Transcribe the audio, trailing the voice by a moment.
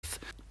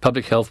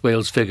Public Health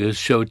Wales figures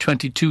show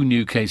 22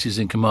 new cases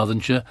in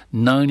Carmarthenshire,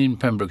 9 in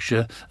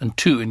Pembrokeshire and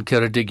 2 in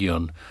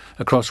Ceredigion.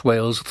 Across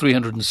Wales,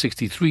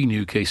 363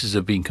 new cases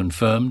have been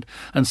confirmed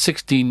and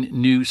 16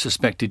 new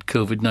suspected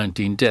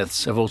COVID-19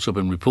 deaths have also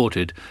been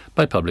reported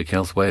by Public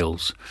Health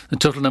Wales. The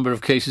total number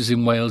of cases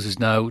in Wales is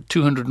now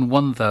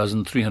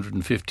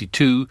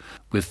 201,352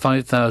 with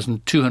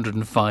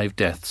 5,205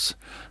 deaths.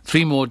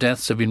 3 more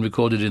deaths have been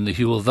recorded in the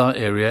Hywel Dda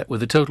area,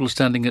 with the total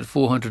standing at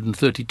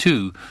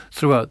 432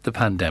 throughout the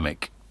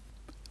pandemic.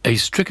 A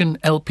stricken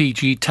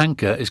LPG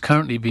tanker is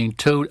currently being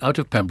towed out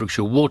of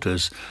Pembrokeshire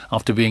waters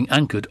after being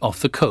anchored off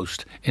the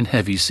coast in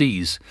heavy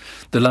seas.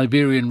 The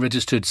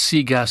Liberian-registered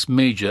Seagas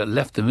Major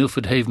left the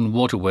Milford Haven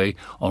waterway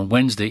on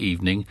Wednesday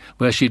evening,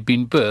 where she had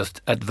been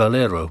berthed at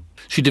Valero.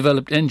 She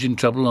developed engine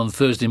trouble on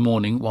Thursday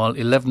morning while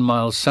 11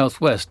 miles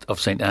southwest of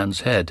St Anne's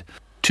Head.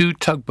 2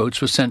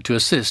 tugboats were sent to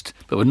assist,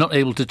 but were not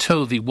able to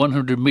tow the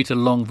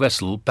 100-metre-long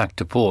vessel back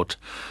to port.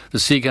 The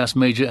Seagas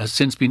Major has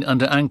since been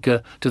under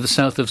anchor to the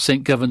south of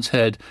St Govan's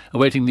Head,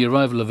 awaiting the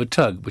arrival of a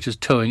tug which has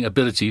towing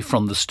ability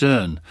from the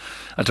stern.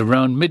 At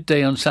around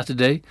midday on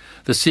Saturday,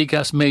 the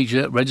Seagas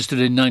Major, registered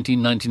in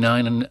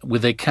 1999 and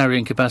with a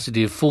carrying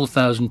capacity of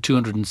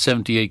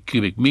 4,278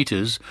 cubic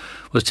metres,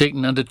 was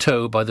taken under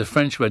tow by the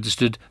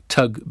French-registered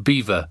tug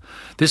Beaver.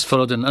 This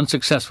followed an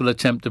unsuccessful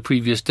attempt the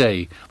previous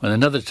day, when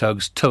another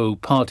tug's tow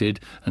parted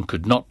and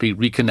could not be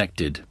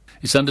reconnected.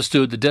 It's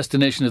understood the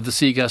destination of the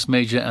Seagas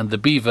Major and the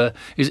Beaver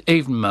is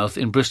Avonmouth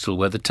in Bristol,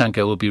 where the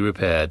tanker will be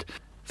repaired.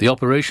 The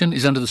operation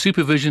is under the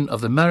supervision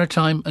of the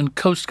Maritime and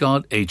Coast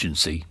Guard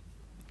Agency.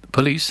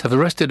 Police have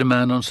arrested a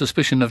man on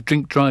suspicion of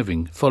drink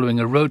driving following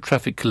a road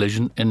traffic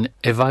collision in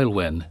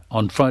Efaelwen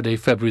on Friday,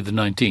 February the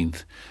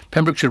 19th.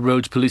 Pembrokeshire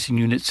Roads Policing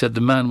Unit said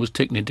the man was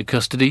taken into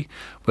custody,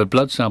 where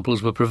blood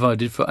samples were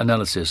provided for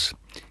analysis.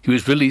 He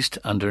was released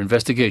under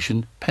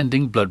investigation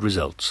pending blood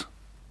results.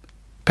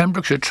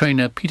 Pembrokeshire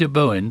trainer Peter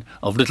Bowen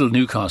of Little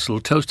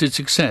Newcastle toasted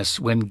success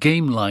when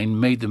Game Line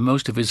made the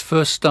most of his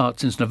first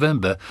start since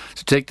November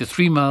to take the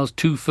 3 miles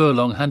 2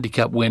 furlong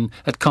handicap win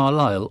at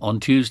Carlisle on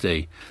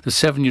Tuesday. The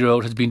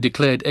 7-year-old has been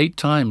declared 8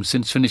 times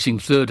since finishing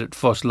third at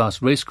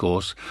Foslas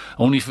Racecourse,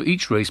 only for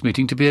each race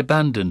meeting to be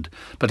abandoned,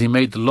 but he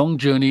made the long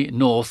journey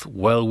north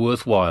well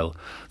worthwhile.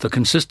 The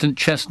consistent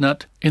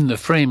chestnut, in the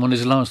frame on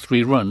his last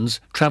 3 runs,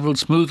 travelled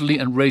smoothly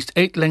and raced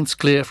 8 lengths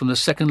clear from the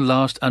second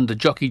last under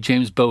jockey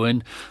James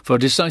Bowen for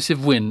a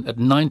decisive win at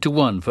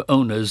 9-1 for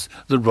owners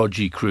the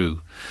Rodgy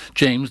crew.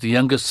 James, the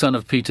youngest son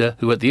of Peter,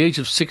 who at the age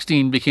of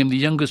 16 became the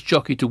youngest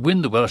jockey to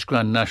win the Welsh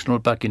Grand National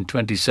back in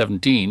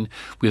 2017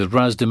 with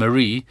Ras de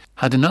Marie,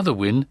 had another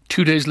win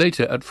 2 days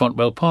later at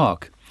Fontwell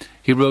Park.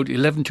 He rode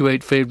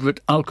 11-8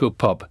 favourite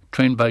Alcopop,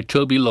 trained by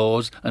Toby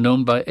Laws and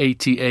owned by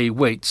ATA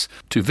Weights,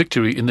 to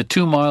victory in the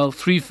 2-mile,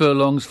 3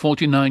 furlongs,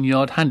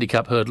 49-yard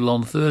handicap hurdle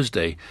on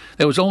Thursday.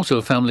 There was also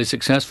a family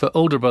success for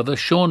older brother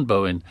Sean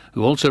Bowen,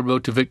 who also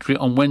rode to victory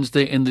on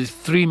Wednesday in the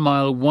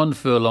 3-mile, 1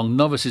 furlong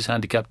novices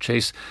handicap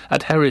chase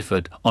at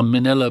Hereford on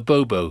Minella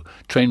Bobo,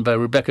 trained by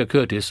Rebecca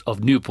Curtis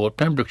of Newport,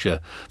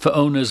 Pembrokeshire, for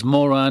owners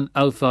Moran,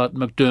 Outhart,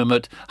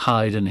 McDermott,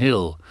 Hyde and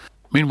Hill.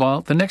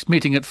 Meanwhile, the next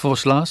meeting at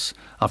Foslas,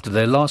 after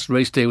their last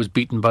race day was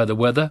beaten by the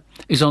weather,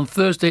 is on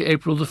Thursday,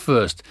 April the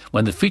 1st,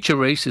 when the feature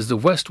race is the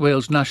West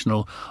Wales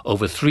National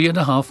over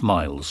 3.5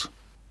 miles.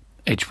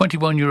 A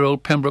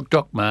 21-year-old Pembroke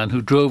dockman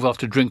who drove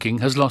after drinking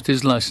has lost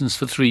his licence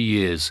for 3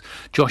 years.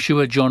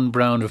 Joshua John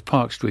Brown of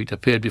Park Street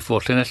appeared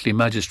before Llanelli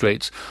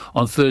magistrates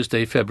on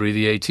Thursday, February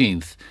the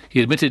 18th.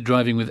 He admitted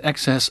driving with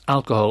excess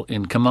alcohol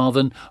in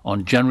Carmarthen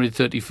on January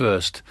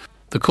 31st.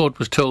 The court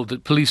was told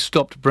that police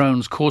stopped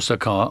Brown's Corsa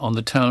car on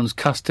the town's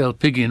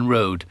Castelpigin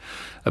Road.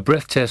 A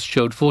breath test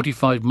showed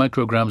 45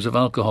 micrograms of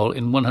alcohol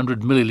in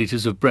 100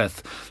 millilitres of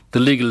breath,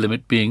 the legal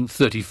limit being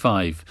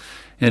 35.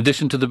 In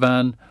addition to the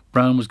ban,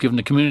 Brown was given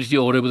a community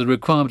order with a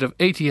requirement of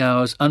 80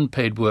 hours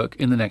unpaid work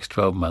in the next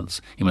 12 months.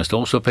 He must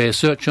also pay a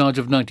surcharge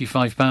of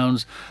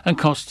 £95 and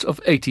costs of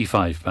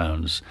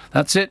 £85.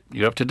 That's it.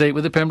 You're up to date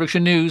with the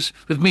Pembrokeshire News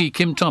with me,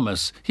 Kim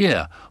Thomas,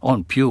 here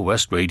on Pure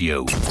West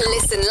Radio.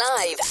 Listen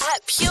live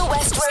at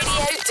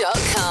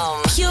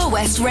purewestradio.com. Pure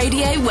West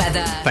Radio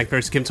weather. Thank you very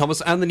much to Kim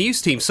Thomas and the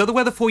news team. So the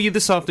weather for you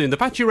this afternoon. The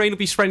patchy rain will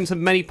be spreading to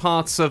many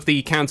parts of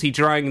the county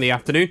during the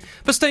afternoon,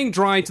 but staying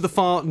dry to the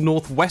far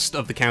northwest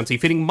of the county,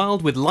 feeling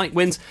mild with light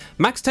winds.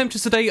 Max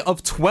temperatures today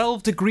of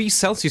 12 degrees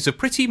Celsius, so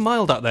pretty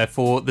mild out there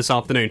for this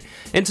afternoon.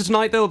 Into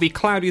tonight, there will be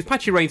cloudy with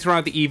patchy rain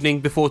throughout the evening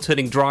before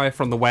turning drier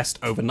from the west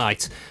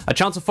overnight. A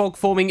chance of fog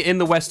forming in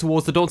the west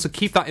towards the dawn, so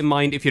keep that in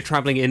mind if you're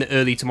travelling in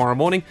early tomorrow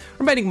morning.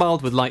 Remaining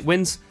mild with light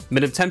winds,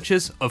 minimum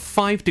temperatures of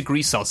 5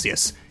 degrees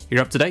Celsius.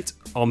 You're up to date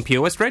on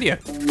Pure West Radio.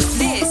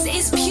 This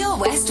is Pure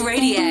West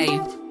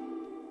Radio.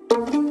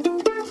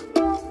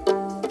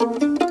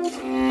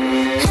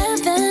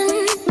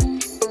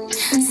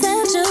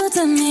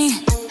 To me,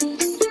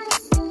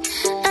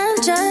 I'm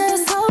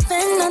just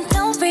hoping I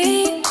don't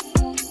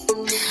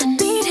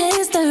repeat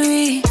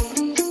history.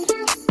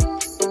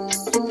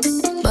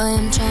 Boy,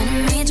 I'm trying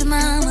to meet your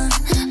mama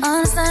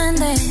on a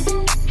Sunday,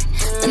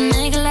 then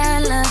make a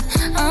lot of love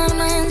on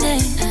Monday.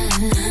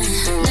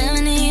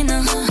 Never need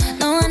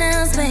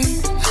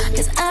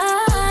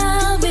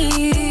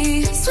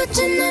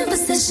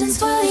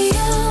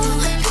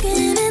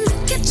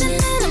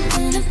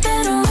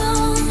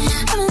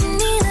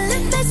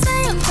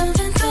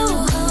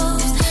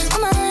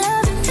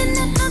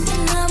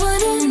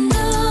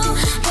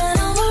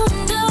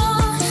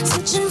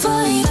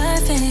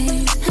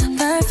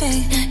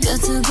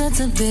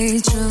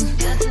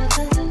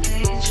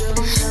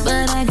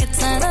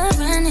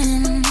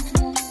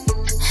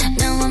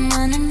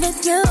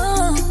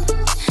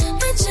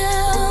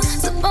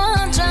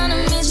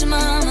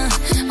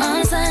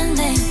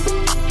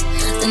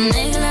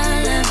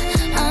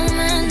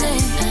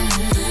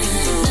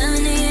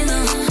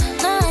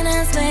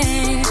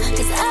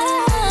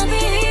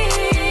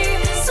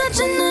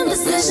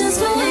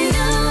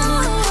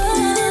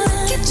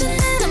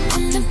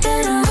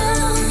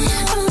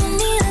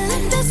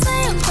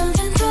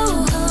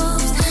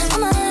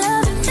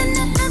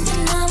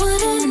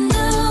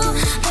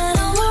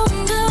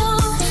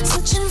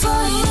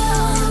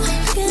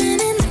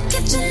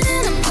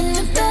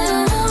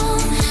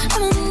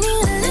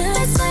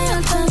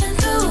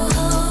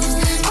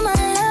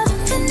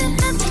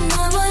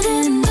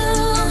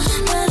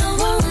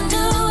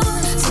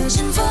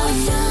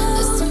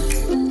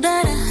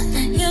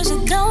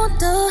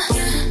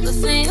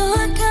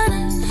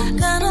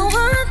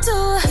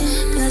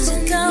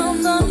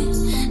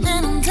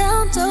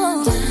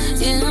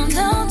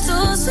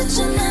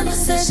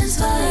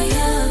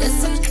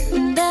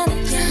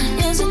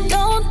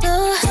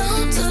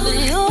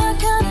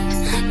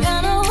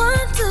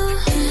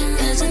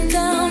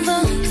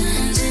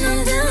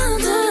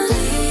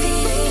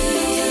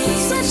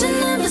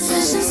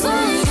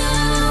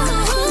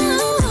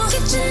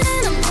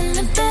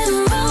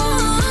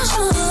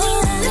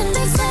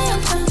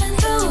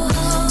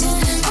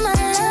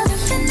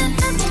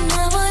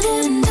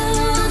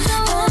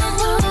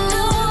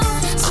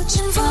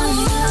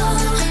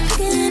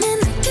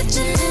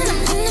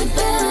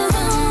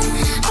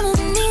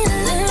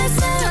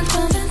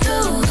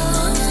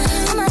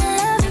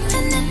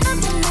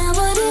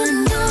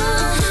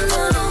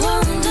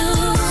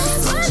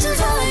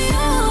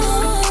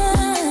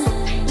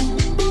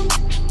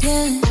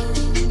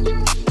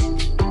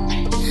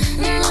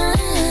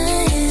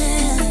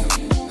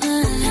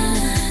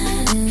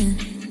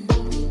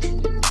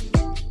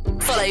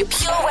Follow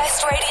Pure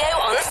West Radio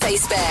on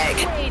Facebook.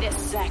 Wait a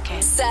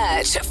second.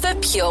 Search for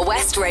Pure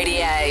West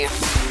Radio.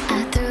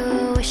 I threw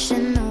a wish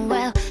in the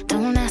well.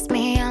 Don't ask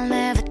me, I'll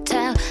never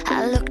tell.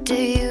 I looked at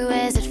you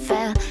as it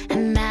fell,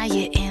 and now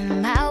you're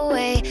in my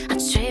way. I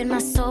trade my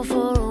soul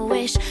for a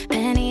wish,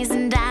 pennies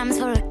and dimes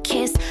for a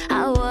kiss.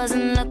 I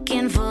wasn't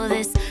looking for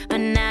this, but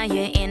now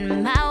you're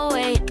in my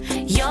way.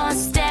 Your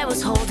stare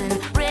was holding,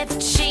 ripped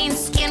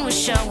jeans, skin was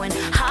showing.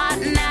 Hot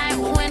night,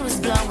 wind was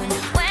blowing.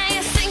 Where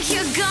you think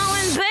you're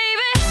going, baby?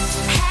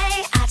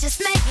 Hey, I just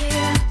met you,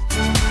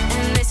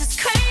 and this is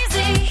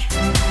crazy,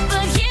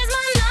 but here's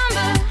my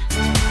number,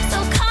 so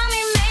call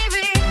me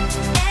maybe.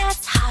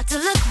 It's hard to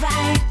look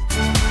right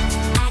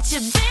at you,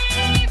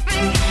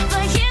 baby,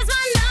 but here's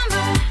my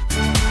number,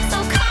 so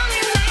call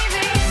me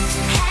maybe.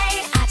 Hey,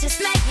 I just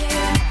met you,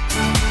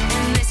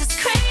 and this is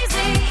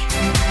crazy,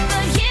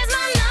 but here's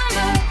my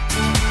number,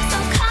 so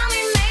call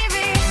me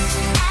maybe.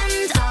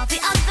 And all the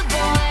other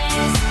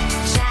boys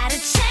try to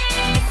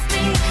chase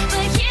me,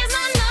 but here's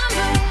my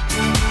number,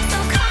 so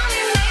call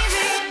me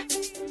maybe.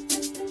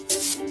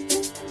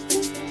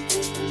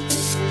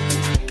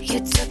 You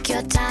took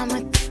your time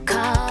with the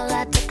call,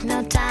 I took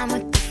no time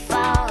with the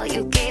fall.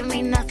 You gave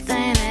me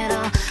nothing at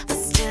all, but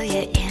still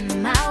you're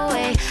in my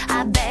way.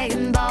 I beg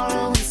and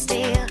borrow and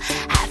steal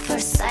at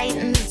first sight,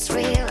 and it's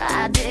real.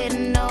 I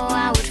didn't know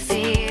I would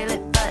feel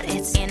it, but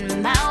it's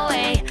in my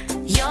way.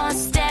 Your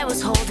stare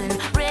was holding,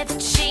 ripped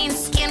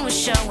jeans, skin was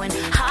showing.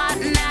 Hot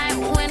night,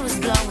 wind was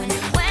blowing.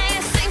 Where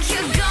you think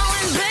you're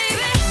going,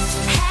 baby?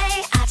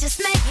 Hey, I just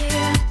met you,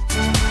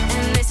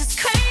 and this is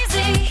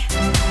crazy,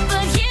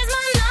 but here's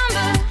my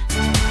number,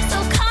 so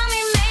call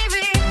me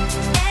maybe.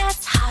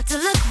 It's hard to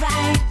look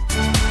right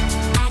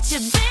at you,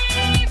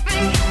 baby,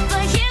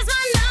 but here's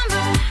my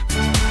number,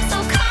 so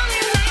call me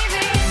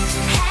maybe.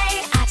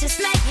 Hey, I just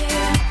met you,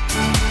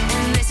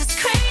 and this is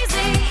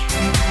crazy,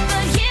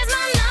 but here's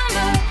my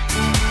number,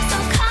 so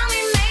call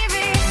me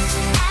maybe.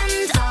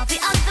 And all the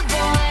other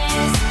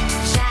boys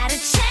try to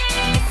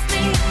chase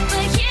me,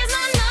 but here's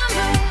my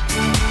number,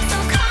 so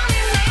call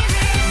me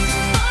maybe.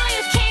 Before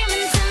you came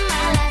into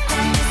my life,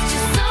 I missed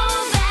you so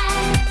bad.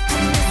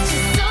 I missed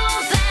you so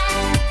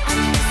bad.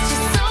 I missed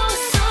you so,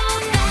 so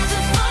bad.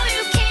 Before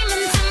you came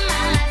into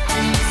my life,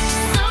 I missed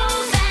you so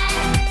bad.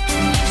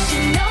 And you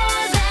should know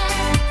that.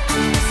 I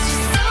missed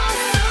you so,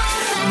 bad.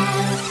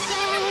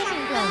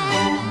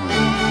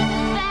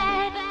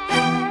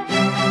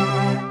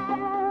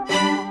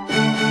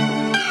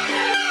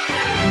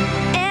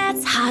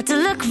 It's hard to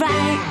look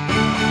right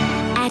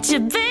at you,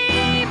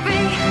 baby,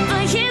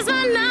 but here's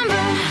my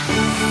number,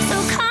 so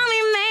call me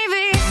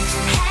maybe.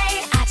 Hey,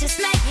 I just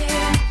met you,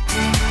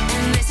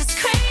 and this is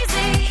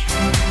crazy,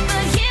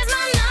 but here's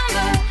my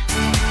number,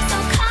 so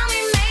call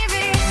me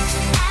maybe.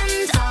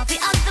 And all the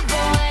other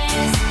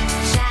boys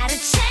try to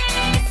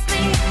chase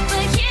me,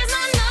 but here's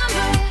my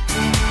number,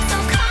 so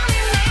call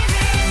me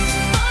maybe.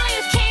 Before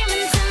you came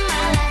into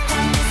my life,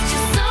 I missed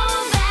you so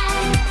bad.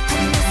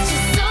 I missed you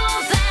so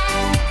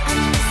bad. I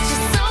missed you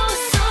so,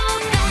 so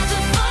bad.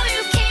 Before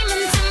you came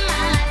into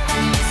my life, I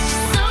missed you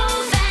so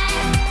bad.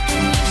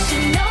 And you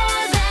should know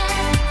that,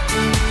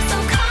 so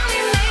call me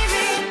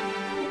maybe.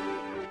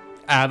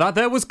 That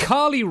there was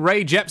Carly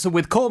Rae Jepsen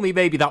with Call Me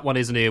Maybe. That one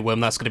is an earworm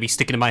that's going to be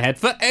sticking in my head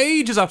for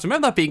ages after. I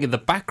remember that being in the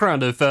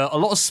background of a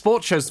lot of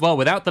sports shows as well,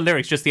 without the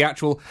lyrics, just the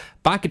actual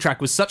backing track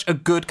was such a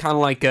good kind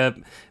of like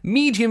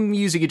medium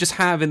music you just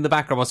have in the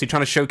background whilst you're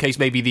trying to showcase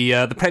maybe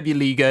the Premier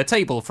League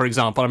table, for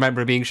example. I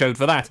remember it being showed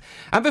for that.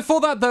 And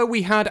before that, though,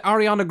 we had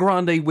Ariana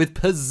Grande with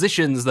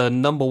Positions, the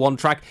number one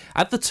track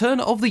at the turn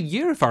of the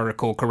year, if I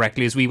recall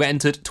correctly, as we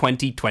entered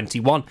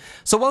 2021.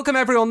 So welcome,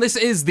 everyone. This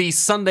is the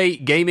Sunday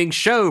Gaming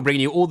Show,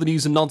 bringing you all the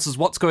news and nonsense,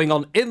 what's going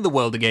on in the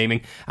world of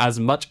gaming as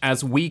much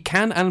as we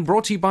can, and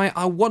brought to you by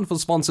our wonderful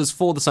sponsors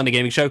for the Sunday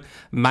Gaming Show,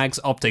 Mags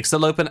Optics,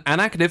 still open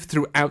and active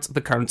throughout the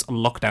current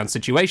lockdown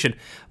situation.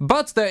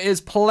 But there is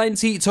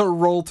plenty to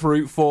roll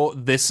through for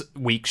this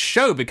week's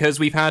show, because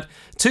we've had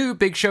two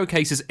big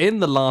showcases in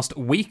the last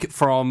week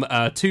from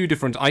two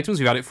different items.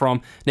 We've had it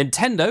from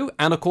Nintendo,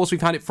 and of course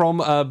we've had it from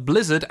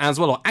Blizzard as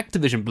well, or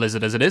Activision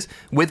Blizzard as it is,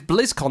 with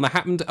BlizzCon that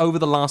happened over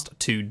the last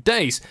 2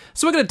 days.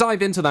 So we're going to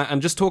dive into that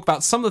and just talk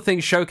about some of the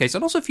things showcased,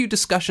 and also a few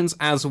discussions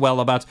as well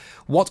about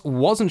what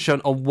wasn't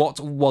shown or what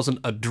wasn't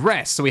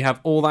addressed. So we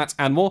have all that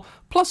and more.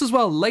 Plus as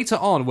well, later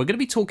on, we're going to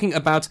be talking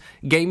about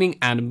gaming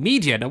and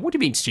media. Now, what do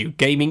you mean, Stu?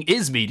 Gaming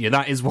is media.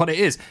 That is what it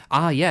is.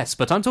 Ah, yes,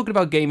 but I'm talking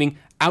about gaming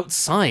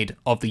outside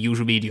of the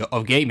usual media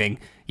of gaming.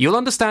 You'll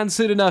understand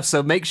soon enough,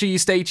 so make sure you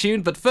stay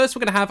tuned. But first,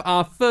 we're going to have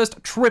our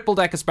first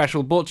triple-decker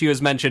special, brought to you,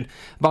 as mentioned,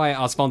 by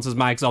our sponsors,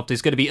 Mags Optics.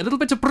 It's going to be a little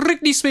bit of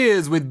Britney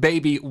Spears with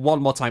Baby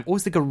One More Time.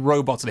 Always think of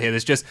robots in here.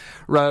 There's just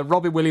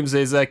Robin Williams'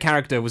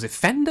 character, was it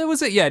Fender,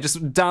 was it? Yeah,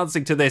 just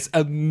dancing to this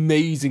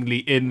amazingly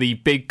in the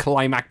big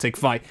climactic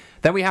fight.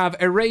 Then we have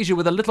Erasure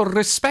with A Little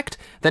Respect.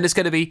 Then it's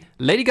going to be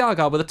Lady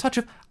Gaga with a touch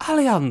of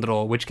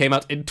Alejandro, which came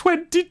out in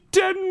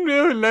 2010,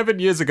 11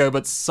 years ago,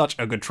 but such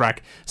a good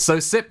track. So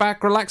sit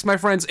back, relax, my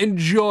friends,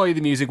 enjoy enjoy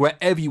the music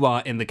wherever you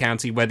are in the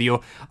county, whether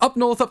you're up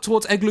north, up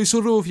towards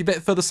Eglwys-Rwf, you're a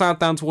bit further south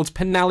down towards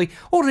Penally,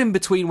 or in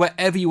between,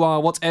 wherever you are,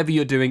 whatever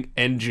you're doing,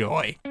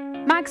 enjoy.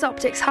 Mags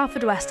Optics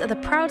Haverfordwest are the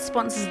proud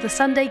sponsors of the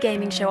Sunday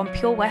Gaming Show on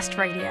Pure West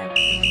Radio.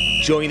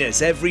 Join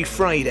us every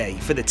Friday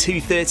for the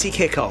 2:30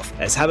 kickoff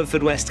as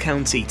Haverfordwest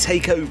County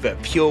take over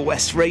Pure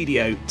West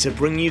Radio to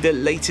bring you the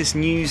latest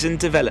news and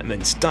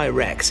developments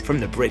direct from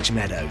the Bridge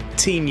Meadow.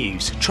 Team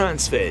news,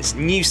 transfers,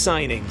 new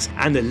signings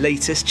and the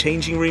latest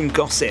changing room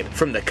gossip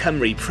from the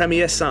Cymru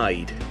Premier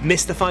side.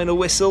 Miss the final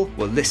whistle?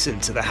 Well, listen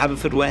to the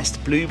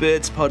Haverfordwest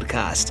Bluebirds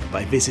podcast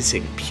by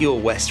visiting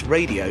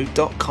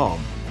purewestradio.com.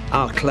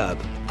 Our club,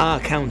 our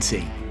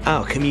county,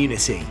 our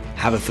community.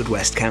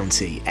 Haverfordwest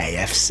County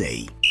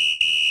AFC.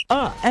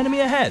 Ah,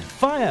 enemy ahead.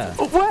 Fire.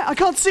 Oh, where? I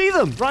can't see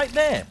them. Right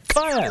there.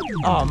 Fire.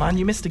 Oh, man,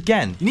 you missed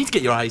again. You need to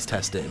get your eyes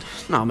tested.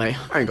 Nah, mate,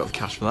 I ain't got the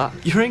cash for that.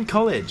 You're in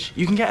college.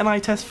 You can get an eye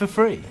test for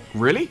free.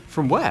 Really?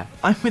 From where?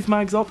 I'm with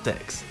Mags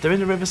Optics. They're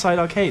in the Riverside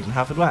Arcade in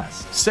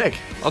Haverfordwest. Sick.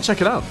 I'll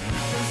check it out.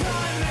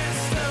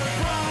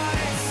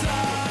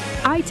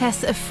 Eye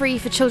tests are free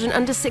for children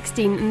under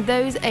 16 and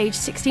those aged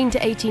 16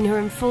 to 18 who are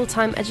in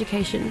full-time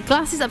education.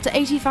 Glasses up to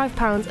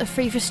 £85 are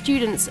free for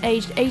students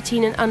aged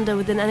 18 and under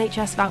with an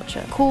NHS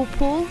voucher. Call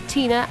Paul,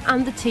 Tina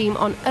and the team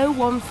on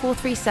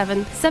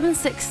 01437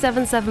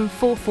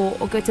 767744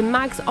 or go to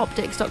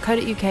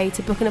magsoptics.co.uk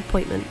to book an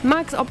appointment.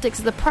 Mags Optics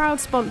are the proud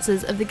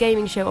sponsors of the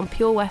gaming show on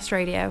Pure West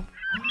Radio.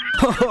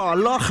 Oh,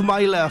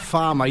 Lochmeyler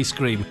Farm Ice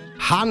Cream.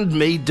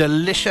 Handmade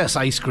delicious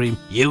ice cream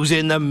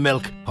using the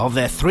milk of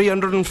their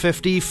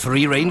 350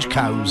 free-range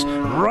cows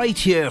right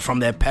here from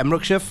their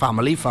Pembrokeshire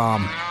family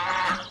farm.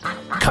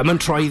 Come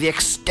and try the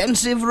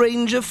extensive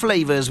range of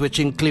flavours which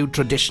include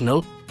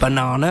traditional,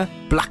 banana,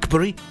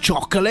 blackberry,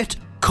 chocolate,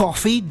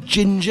 coffee,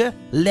 ginger,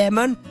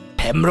 lemon,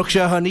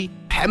 Pembrokeshire honey,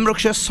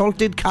 Pembrokeshire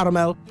salted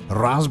caramel,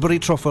 raspberry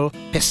truffle,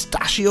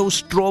 pistachio,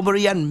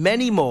 strawberry and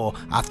many more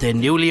at their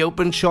newly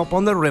opened shop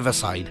on the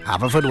Riverside,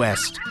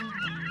 Haverfordwest.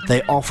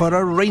 They offer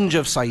a range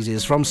of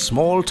sizes from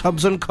small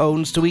tubs and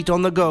cones to eat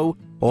on the go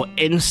or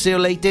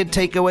insulated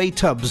takeaway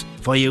tubs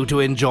for you to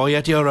enjoy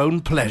at your own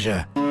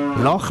pleasure.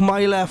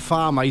 Lochmeyler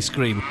Farm Ice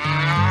Cream.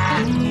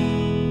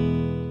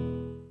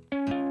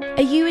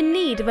 Are you in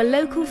need of a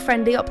local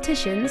friendly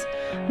opticians?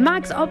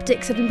 Mags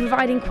Optics have been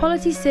providing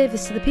quality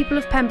service to the people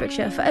of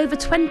Pembrokeshire for over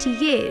 20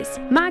 years.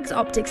 Mags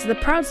Optics are the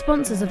proud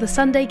sponsors of the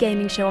Sunday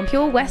Gaming Show on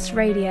Pure West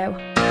Radio.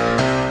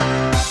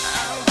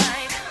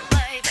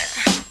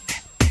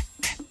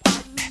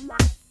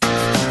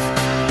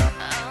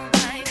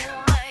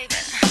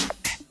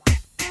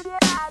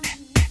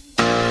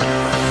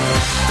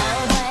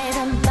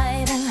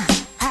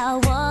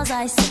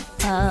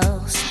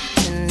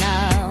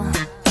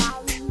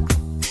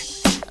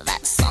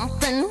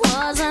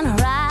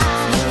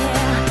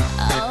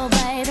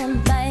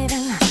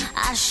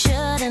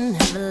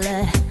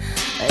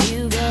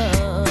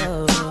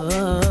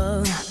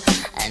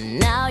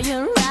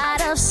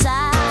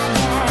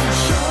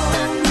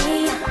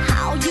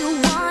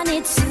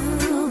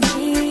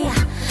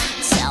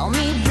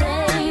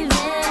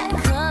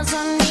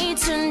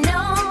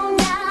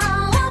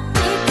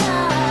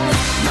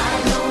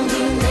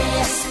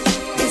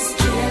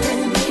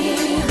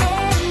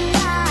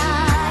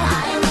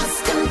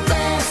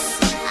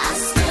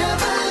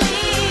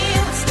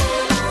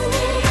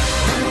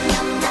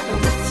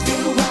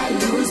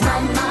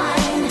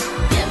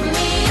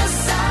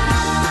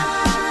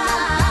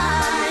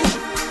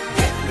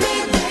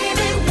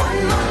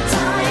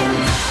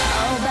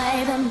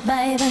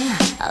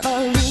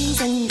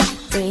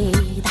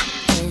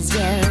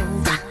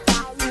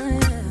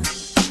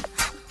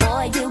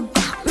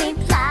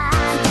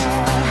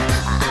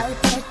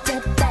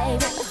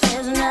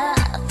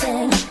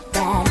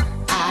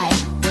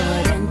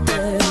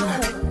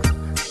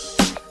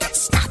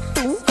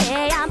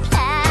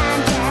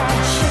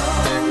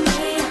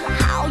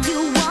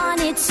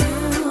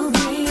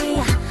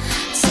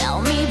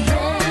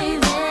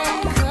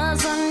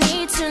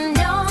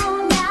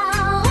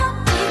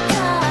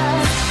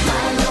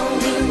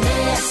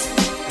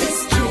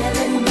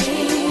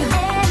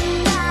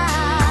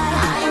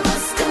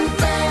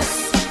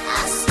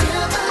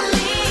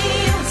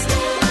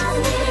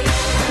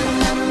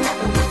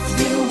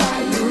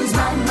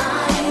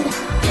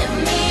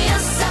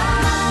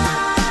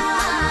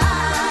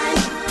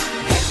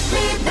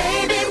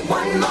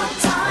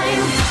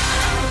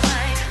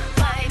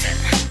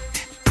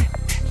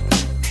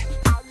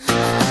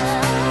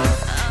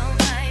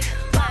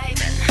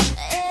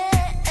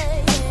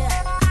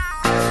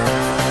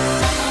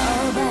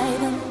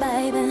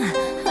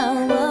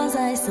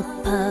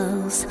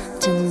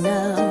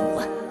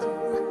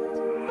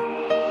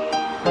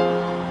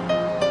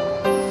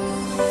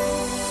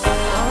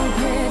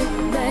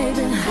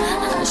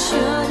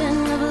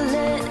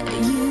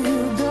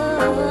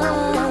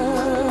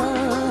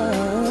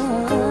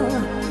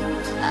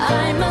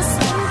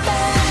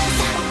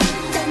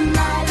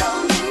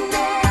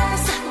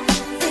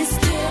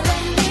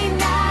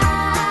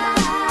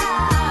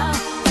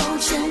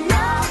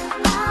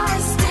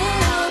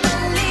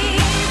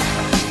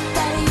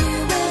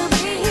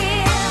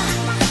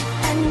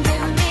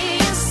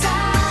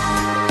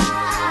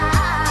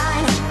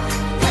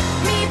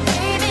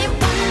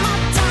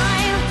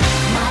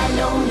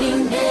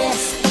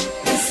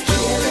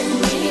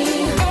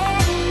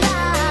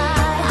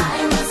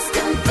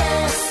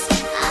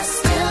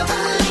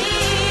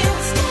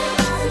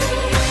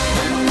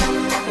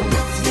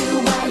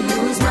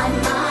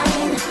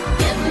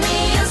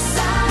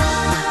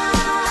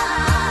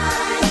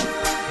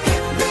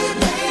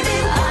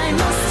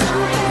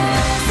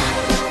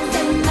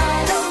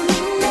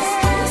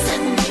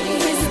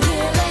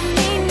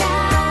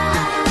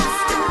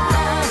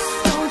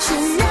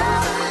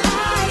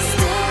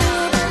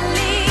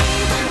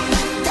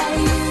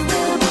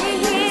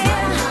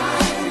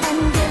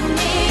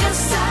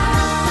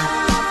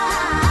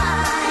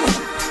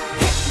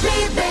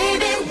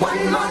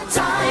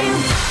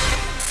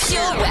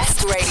 Pure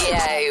West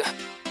Radio.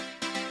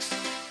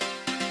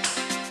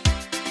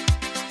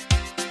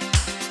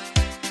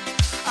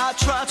 I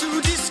try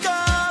to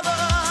discover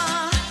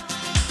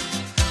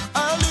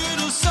a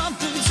little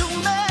something to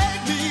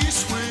make me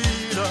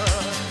sweeter.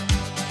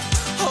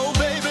 Oh,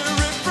 baby,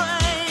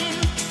 refrain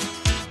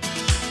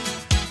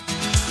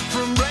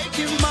from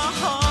breaking my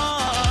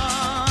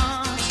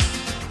heart.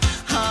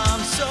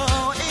 I'm so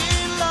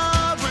in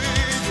love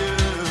with you.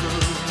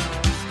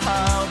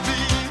 I'll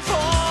be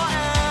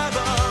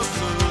forever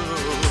blue.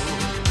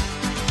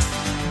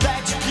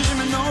 That you give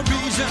me no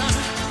reason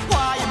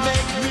why you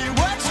make me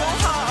work so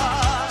hard.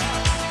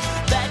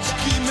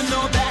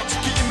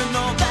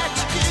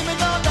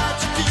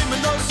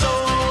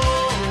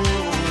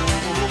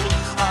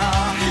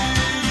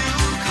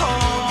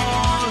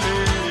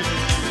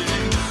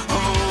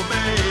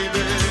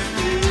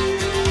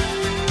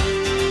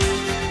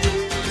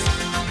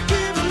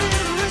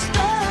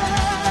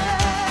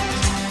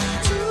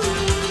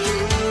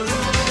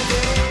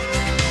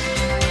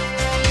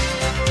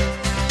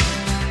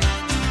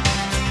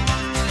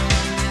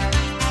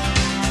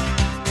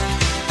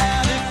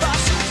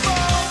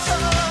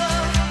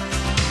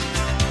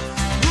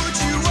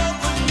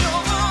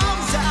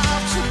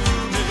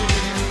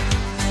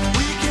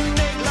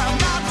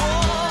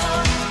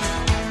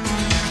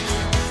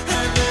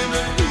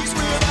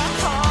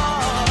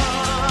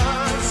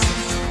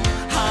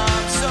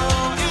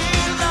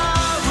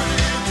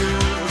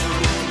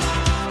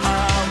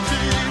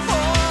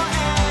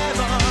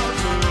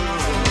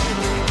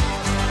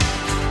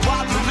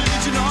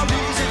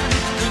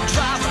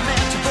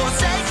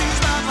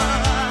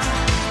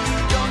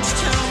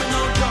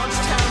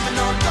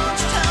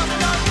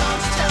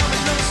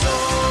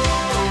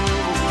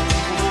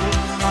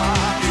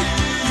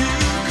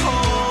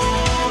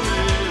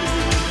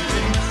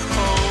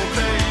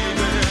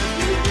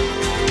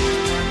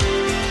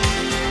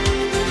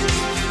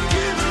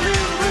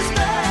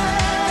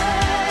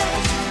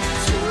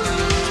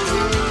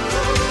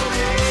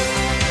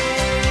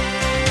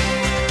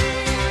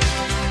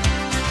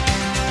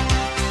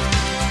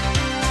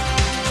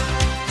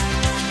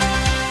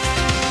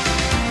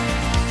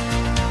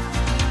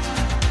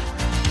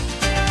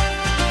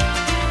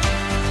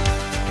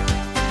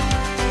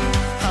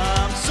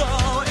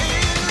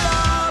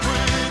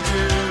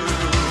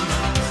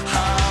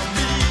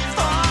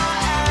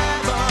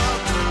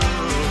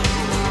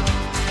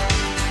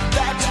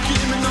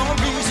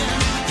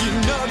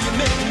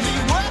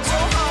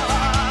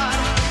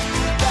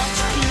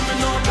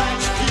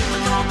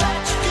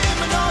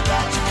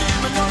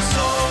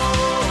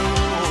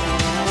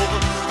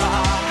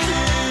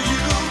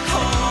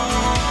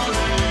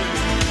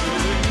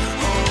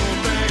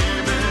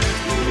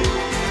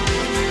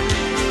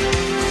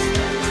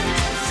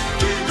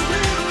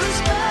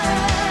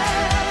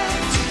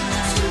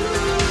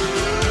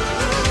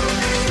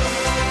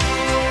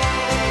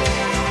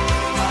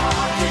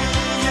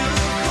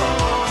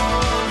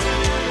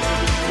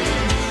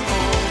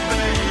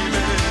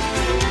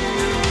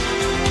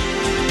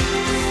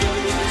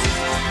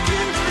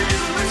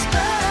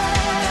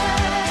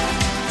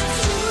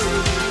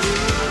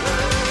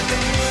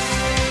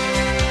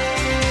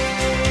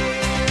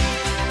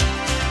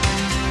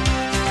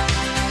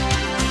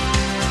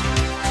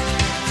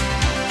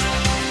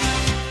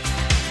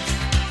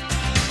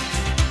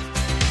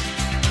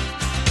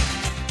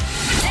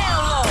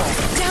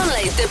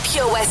 The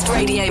Pure West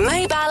Radio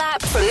mobile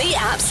app from the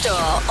App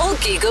Store or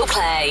Google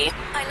Play.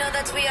 I know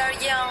that we are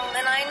young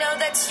and I know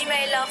that you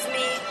may love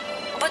me,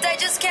 but I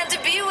just can't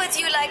be with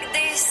you like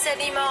this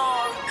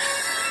anymore.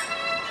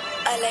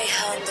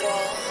 Alejandro.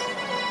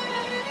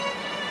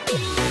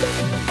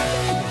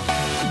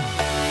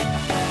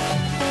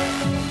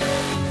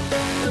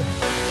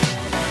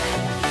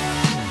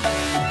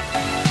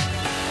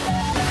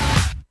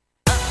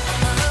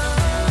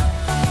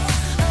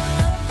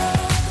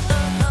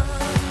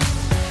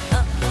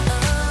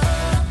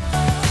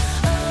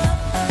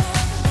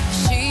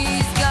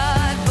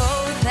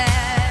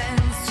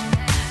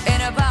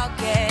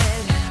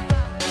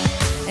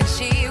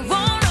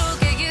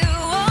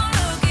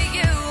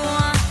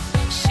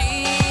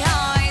 She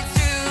hides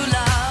through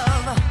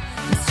love.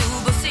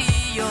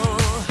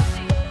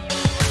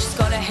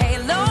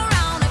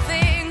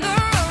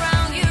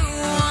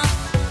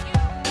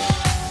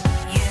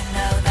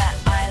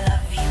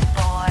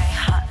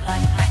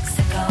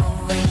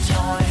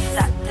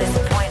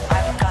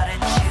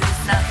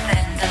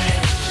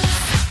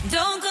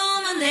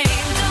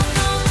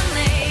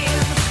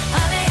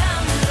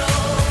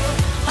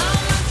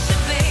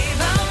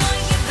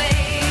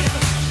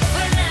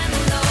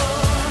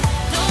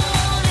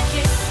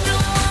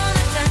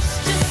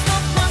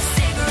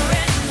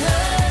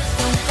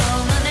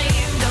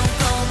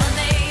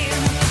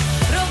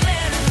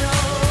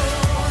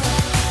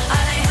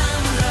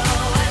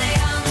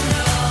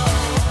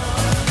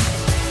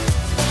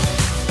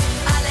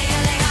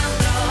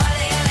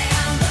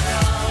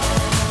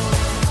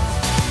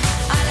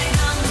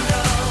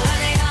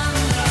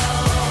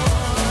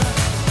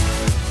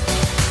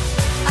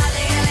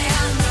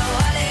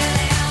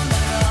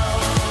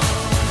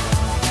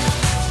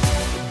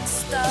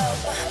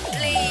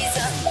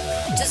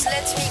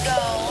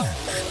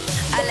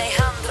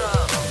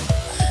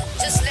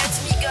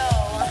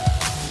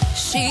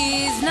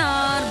 She's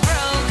not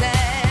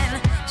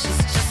broken, she's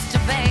just a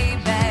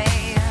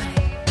baby.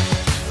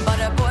 But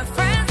her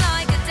boyfriend's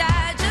like a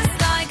dad,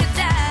 just like a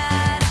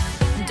dad.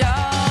 And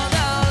all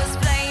those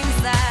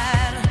flames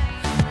that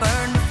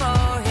burned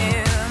before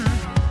him,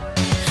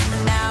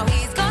 now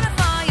he's gonna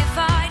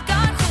firefight,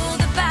 God cool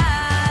the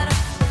bad.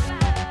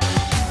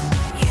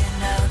 You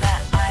know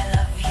that I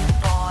love you,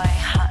 boy,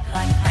 hot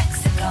like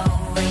Mexico,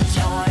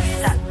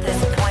 rejoice. At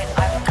this point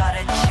I've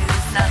gotta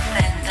choose,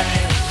 nothing to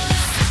lose.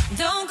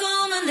 Don't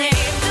call my name,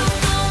 don't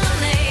call my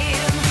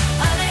name,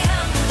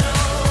 Alejandro.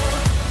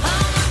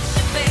 I'm not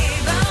your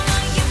babe, I'm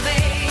not your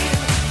babe,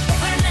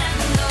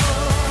 Fernando.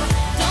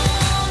 Don't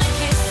wanna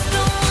kiss,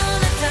 don't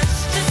wanna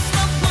touch, just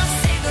smoke my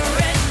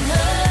cigarette and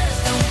hush.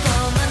 Don't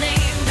call my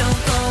name, don't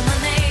call my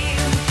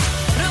name,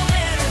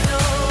 Roberto.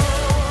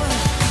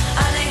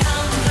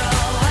 Alejandro,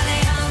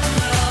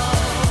 Alejandro.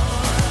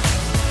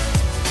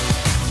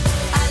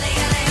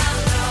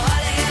 Alejandro,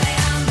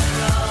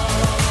 Alejandro.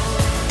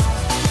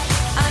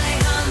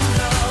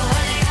 Alejandro,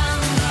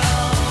 Alejandro.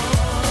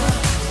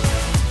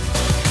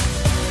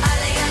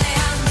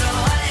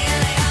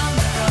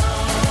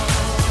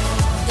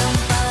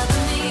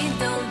 Alejandro,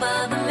 don't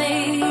bother me,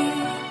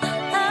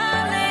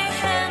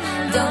 Alejandro.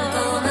 Don't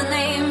call my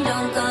name,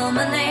 don't call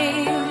my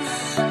name.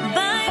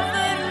 Bye,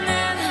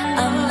 Fernando.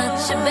 I'm not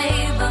your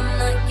babe, I'm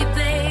not your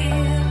babe.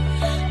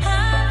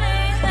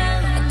 Alejandro,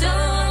 I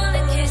don't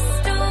wanna kiss,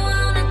 don't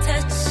wanna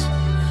touch,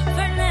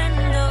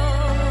 Fernando.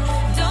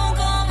 Don't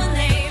call my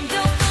name,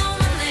 don't call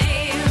my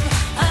name,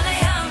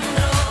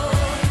 Alejandro.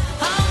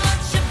 I'm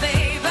not your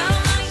babe,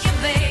 I'm not your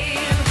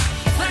babe,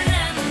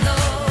 Fernando.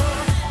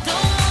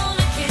 Don't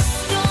wanna kiss,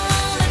 don't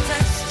wanna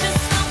touch, just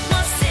smoke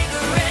my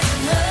cigarette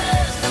and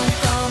hush. Don't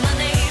call my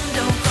name,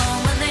 don't call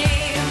my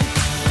name,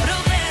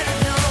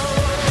 Roberto.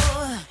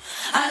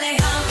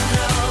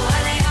 Alejandro,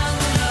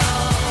 Alejandro.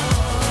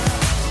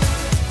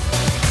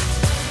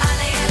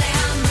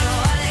 Alejandro,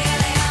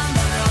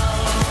 Alejandro.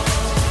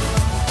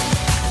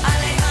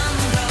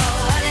 Alejandro,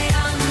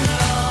 Alejandro.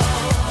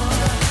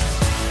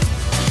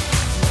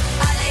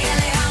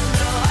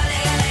 Alejandro,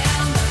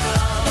 Alejandro.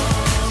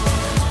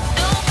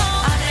 Don't call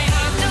my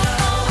name, don't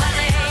call my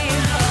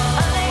name,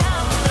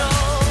 Alejandro.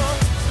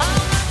 I'm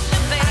not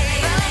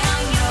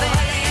your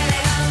babe,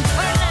 Alejandro,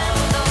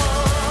 Fernando.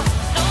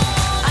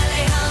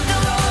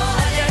 Alejandro,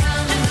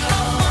 Alejandro. Just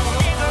smoke my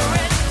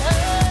cigarette and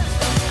hush.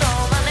 Don't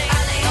call my name,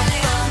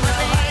 Alejandro,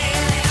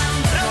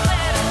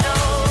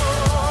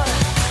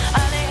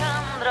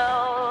 Alejandro.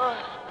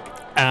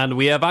 And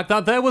we are back.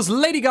 That there was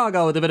Lady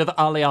Gaga with a bit of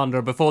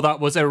Alejandro. Before that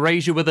was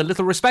Erasure with A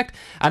Little Respect.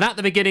 And at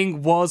the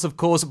beginning was, of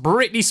course,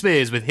 Britney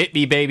Spears with Hit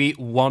Me Baby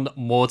One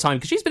More Time.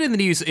 Because she's been in the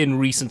news in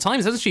recent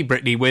times, hasn't she,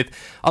 Britney? With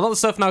a lot of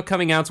stuff now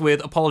coming out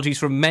with apologies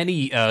from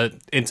many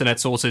internet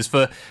sources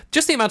for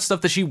just the amount of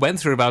stuff that she went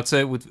through about,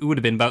 it would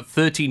have been about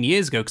 13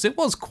 years ago, because it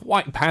was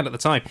quite bad at the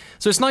time.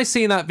 So it's nice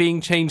seeing that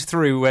being changed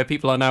through, where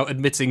people are now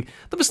admitting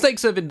the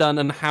mistakes that have been done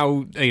and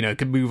how,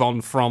 can move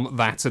on from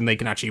that and they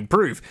can actually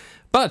improve.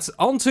 But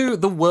onto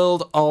the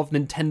world of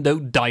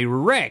Nintendo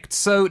Direct.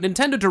 So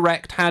Nintendo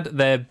Direct had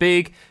their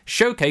big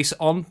showcase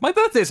on my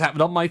birthday. This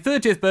happened on my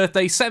 30th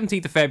birthday,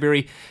 17th of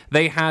February.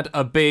 They had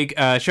a big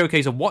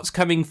showcase of what's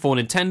coming for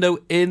Nintendo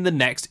in the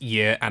next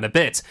year and a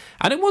bit.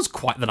 And it was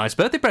quite the nice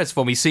birthday present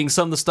for me, seeing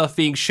some of the stuff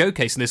being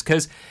showcased in this,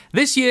 because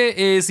this year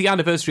is the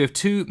anniversary of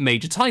two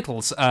major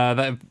titles that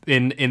have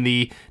been in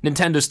the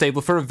Nintendo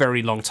stable for a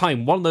very long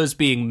time. One of those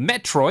being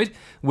Metroid,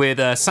 with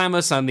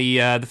Samus and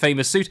the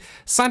famous suit.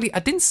 Sadly, I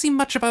didn't see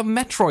much about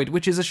Metroid,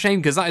 which is a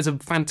shame, because that is a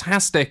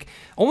fantastic,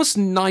 almost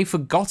nigh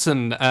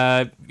forgotten,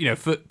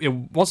 it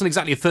wasn't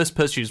exactly a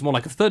first-person shooter, it's more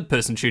like a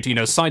third-person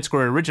shooter,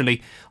 side-scroller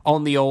originally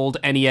on the old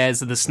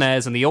NES and the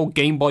SNES and the old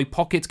Game Boy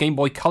Pocket, Game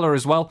Boy Color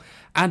as well.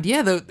 And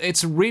yeah,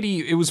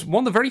 it was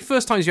one of the very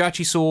first times you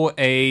actually saw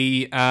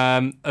a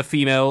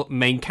female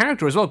main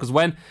character as well, because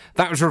when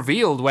that was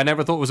revealed, when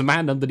everyone thought it was a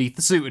man underneath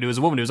the suit and it was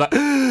a woman, it was like,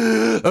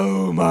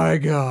 oh my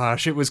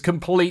gosh, it was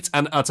complete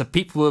and utter.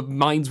 People's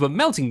minds were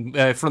melting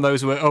from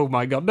those who were, oh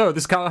my god, no,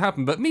 this can't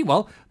happen. But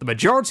meanwhile, the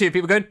majority of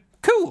people going,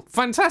 cool,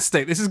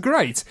 fantastic, this is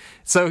great.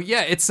 So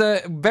yeah, it's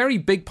a very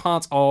big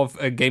part of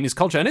gaming's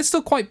culture, and it's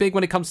still quite big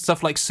when it comes to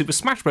stuff like Super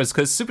Smash Bros,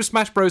 because Super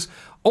Smash Bros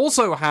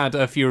also had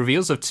a few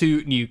reveals of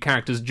two new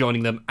characters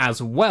joining them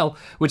as well,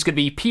 which could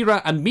be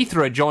Pyrrha and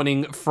Mithra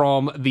joining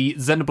from the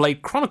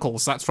Xenoblade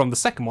Chronicles. That's from the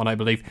second one, I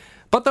believe.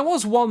 But there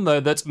was one, though,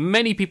 that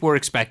many people were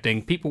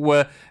expecting. People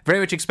were very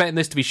much expecting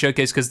this to be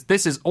showcased, because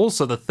this is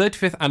also the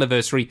 35th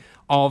anniversary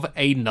of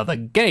another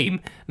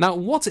game. Now,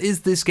 what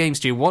is this game,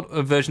 Stu? What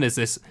version is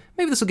this?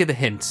 Maybe this will give a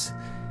hint.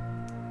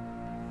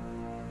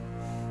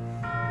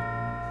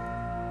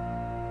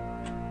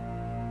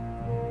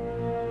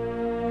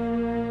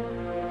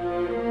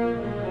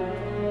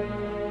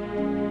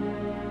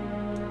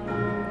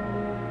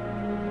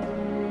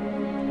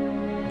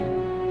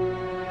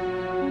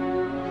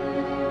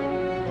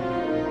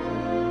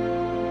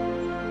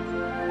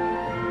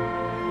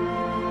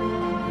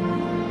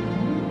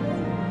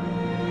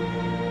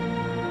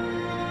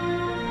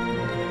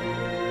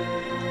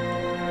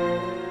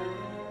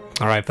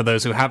 Alright, for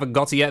those who haven't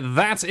got it yet,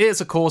 that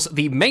is, of course,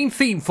 the main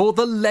theme for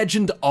The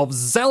Legend of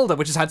Zelda,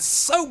 which has had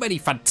so many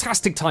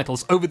fantastic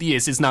titles over the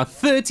years. It's now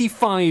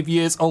 35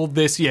 years old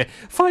this year.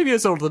 5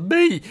 years older than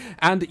me!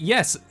 And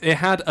yes, it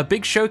had a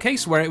big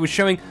showcase where it was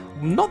showing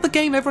not the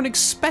game everyone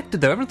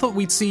expected, though. Everyone thought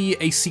we'd see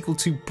a sequel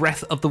to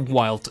Breath of the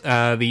Wild,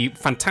 the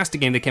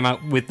fantastic game that came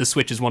out with the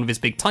Switch as one of its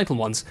big title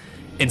ones.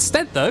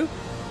 Instead, though,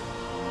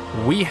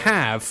 we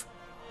have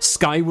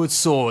Skyward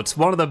Sword,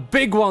 one of the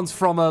big ones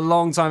from a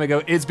long time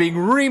ago, is being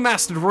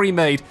remastered,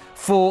 remade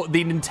for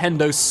the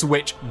Nintendo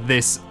Switch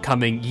this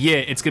coming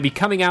year. It's going to be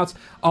coming out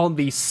on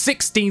the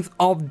 16th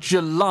of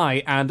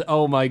July, and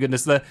oh my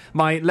goodness,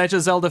 my Legend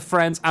of Zelda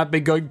friends have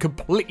been going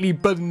completely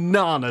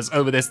bananas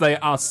over this. They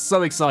are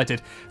so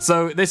excited.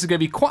 So this is going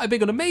to be quite a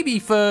big one, and maybe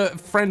for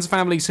friends,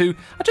 families who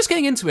are just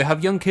getting into it,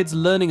 have young kids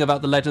learning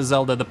about the Legend of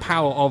Zelda, the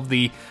power of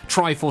the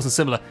Triforce and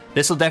similar.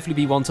 This will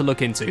definitely be one to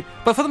look into.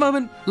 But for the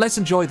moment, let's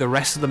enjoy the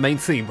rest of the main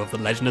theme of the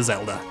Legend of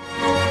Zelda.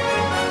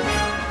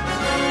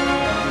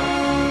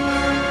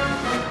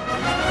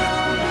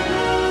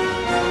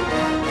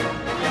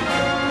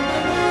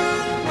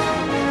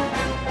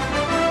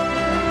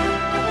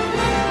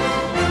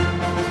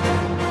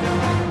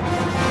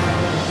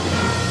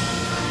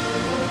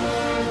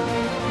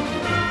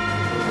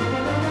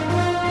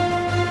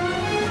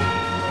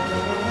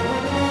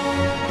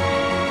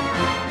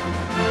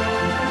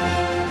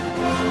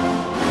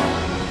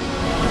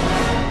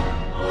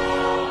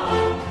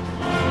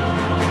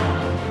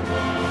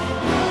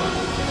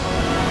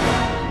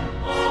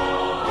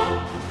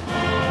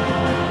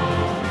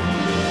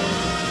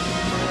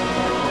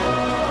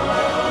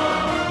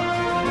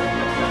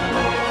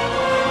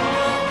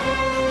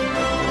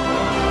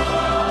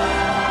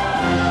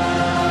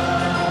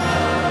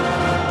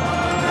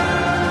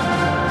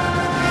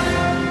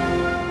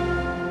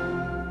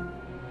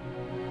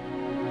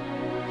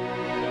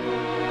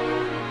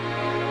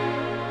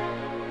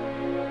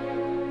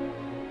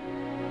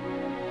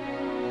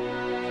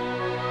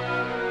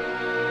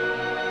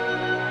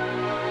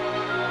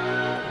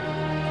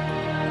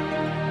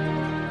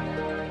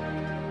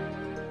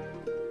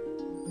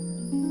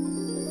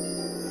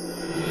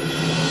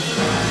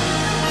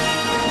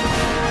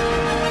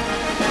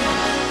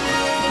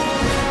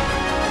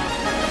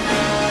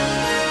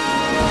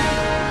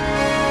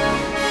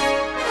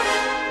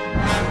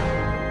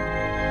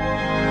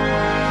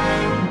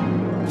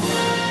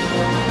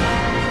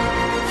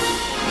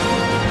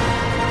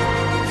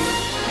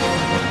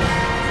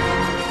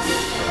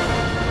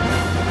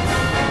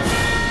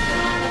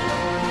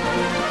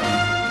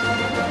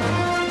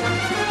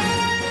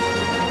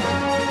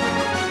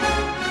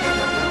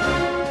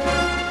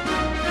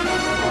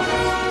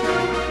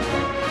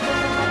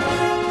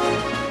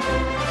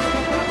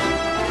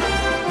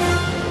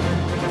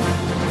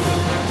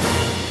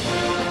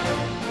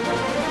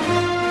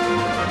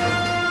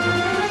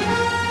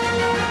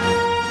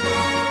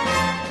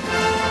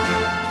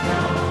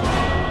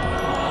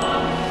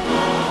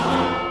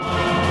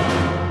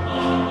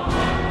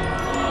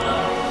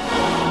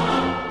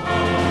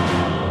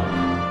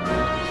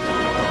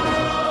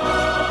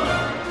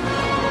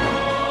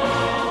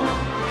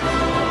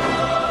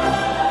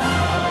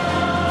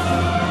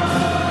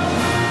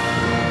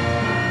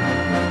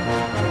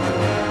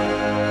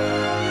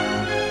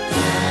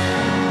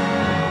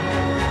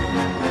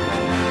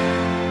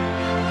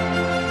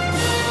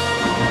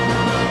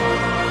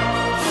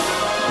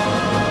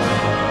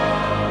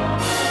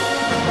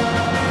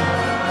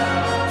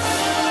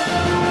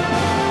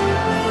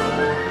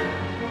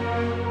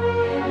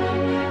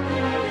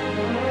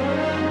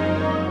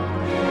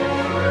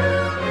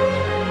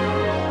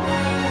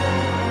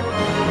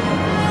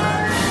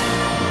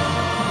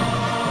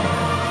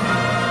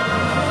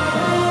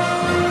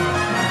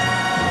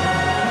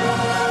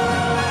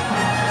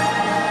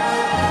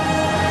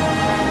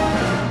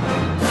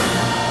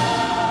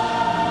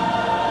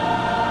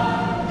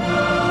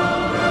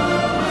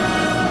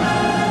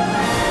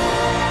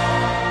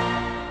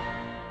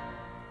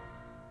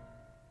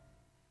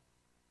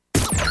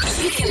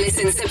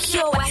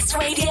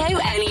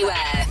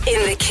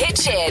 In the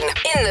kitchen,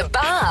 in the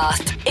bath,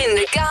 in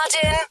the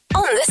garden,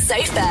 on the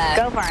sofa.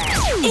 Go for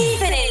it.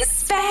 Even in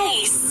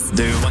space.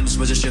 There once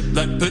was a ship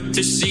that put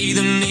to sea.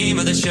 The name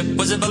of the ship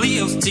was a Billy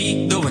of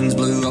Tea. The winds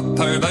blew up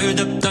her bow,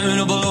 up down,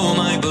 oh below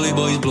my bully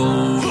boys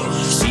blow.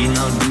 She had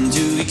not been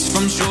 2 weeks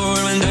from shore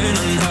when down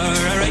on her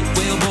a right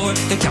whale bore.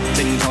 The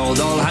captain called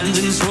all hands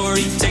and swore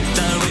he'd take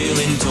that whale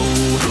in tow.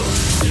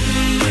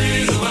 Soon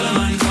may the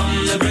wellerman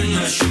come to bring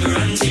us sugar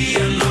and tea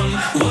and rum.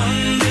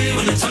 One day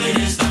when the time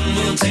is done,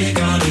 we'll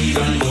take our leave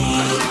and go.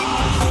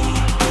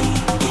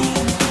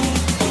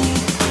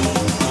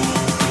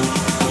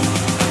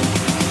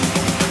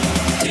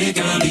 Take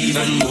our leave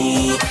and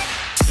go.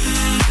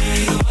 Soon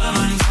may the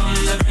wellerman come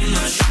to bring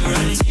us sugar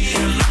and tea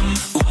and rum.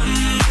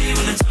 One day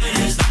when the time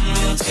is done,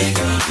 we'll take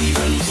our leave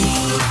and go.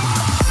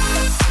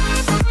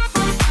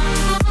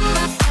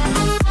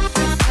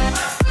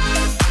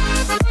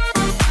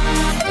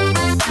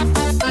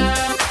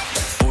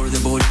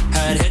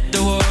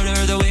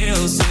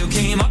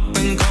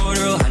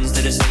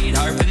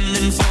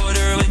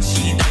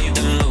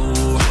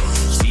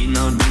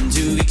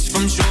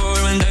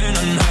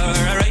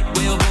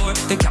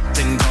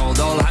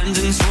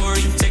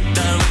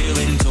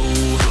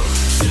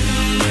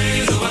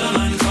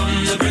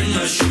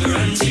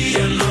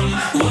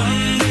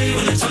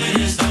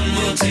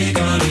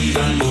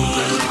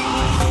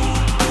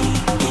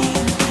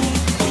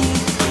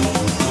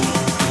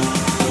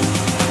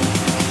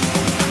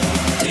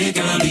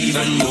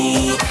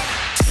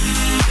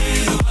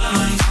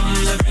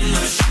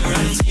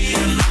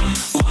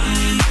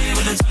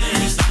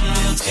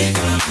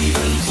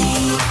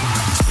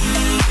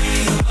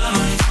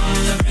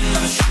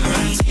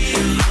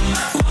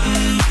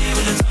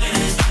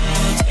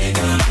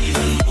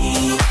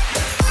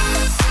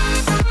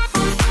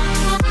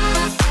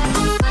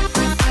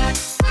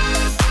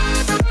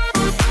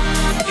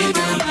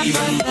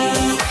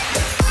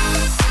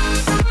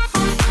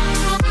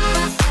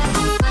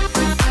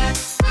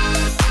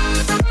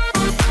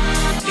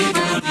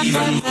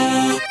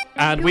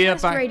 And we are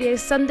West back. Radio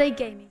Sunday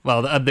Gaming.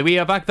 Well, we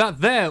are back.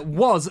 That there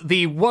was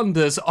the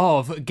wonders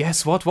of,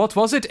 guess what? What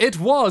was it? It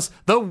was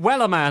The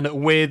Wellerman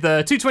with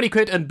 220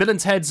 Quid and Bill and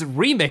Ted's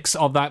remix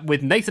of that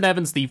with Nathan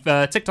Evans, the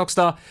TikTok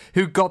star,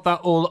 who got that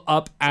all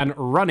up and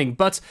running.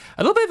 But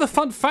a little bit of a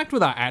fun fact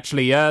with that,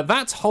 actually.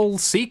 That whole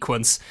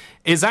sequence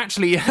is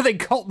actually, they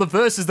got the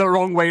verses the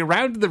wrong way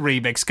around in the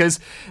remix,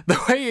 because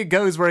the way it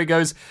goes,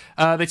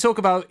 they talk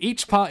about,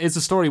 each part is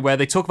a story where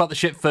they talk about the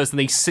ship first and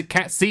they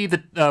see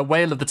the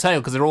whale of the tail,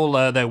 because they're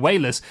all they're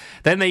whalers.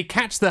 Then they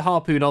catch the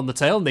harpoon on the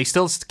tail and they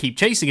still keep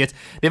chasing it.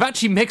 They've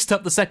actually mixed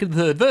up the second and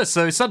third verse,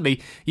 so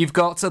suddenly you've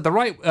got the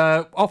right,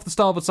 off the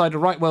starboard side, a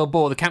right whale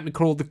bore, the captain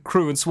called the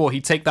crew and swore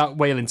he'd take that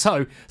whale in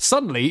tow.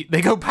 Suddenly,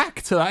 they go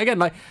back to that again,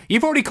 like,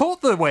 you've already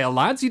caught the whale,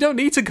 lads, you don't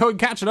need to go and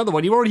catch another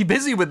one, you're already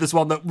busy with this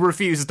one that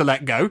refuses to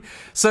let go.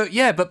 So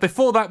yeah, but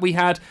before that we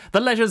had The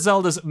Legend of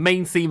Zelda's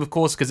main theme, of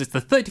course, because it's the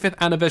 35th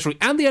anniversary,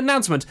 and the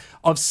announcement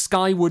of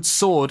Skyward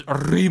Sword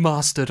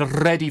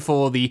remastered, ready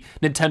for the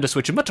Nintendo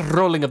Switch, and much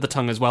rolling of the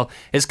tongue as well,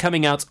 is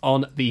coming out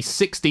on the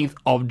 16th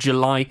of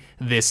July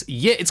this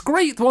year. It's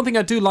great. The one thing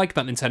I do like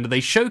about Nintendo, they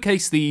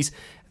showcase these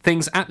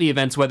things at the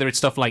events, whether it's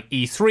stuff like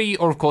E3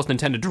 or, of course,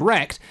 Nintendo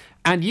Direct,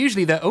 and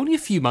usually they're only a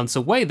few months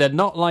away. They're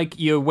not like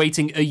you're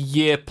waiting a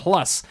year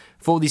plus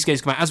for these games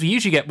to come out, as we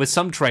usually get with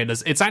some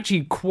trailers. It's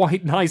actually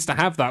quite nice to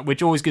have that,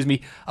 which always gives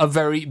me a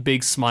very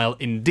big smile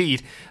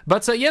indeed.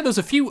 But yeah, there's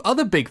a few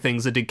other big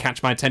things that did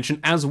catch my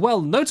attention as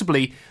well,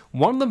 notably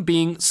one of them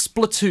being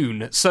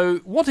Splatoon. So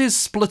what is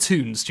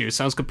Splatoon, Stu?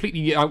 Sounds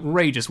completely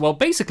outrageous. Well,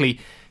 basically,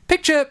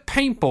 picture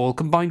paintball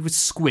combined with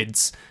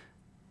squids.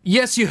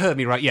 Yes, you heard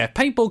me right, yeah,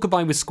 paintball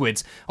combined with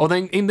squids. Or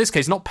then, in this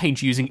case, not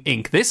paint using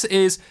ink. This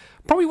is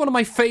probably one of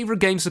my favourite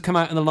games to come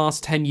out in the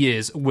last 10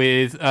 years,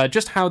 with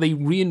just how they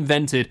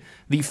reinvented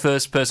the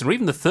first person, or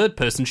even the third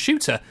person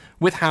shooter,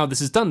 with how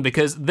this is done,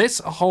 because this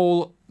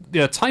whole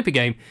type of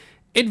game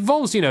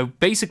involves,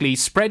 basically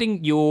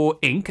spreading your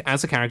ink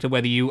as a character,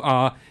 whether you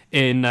are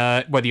in,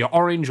 whether you're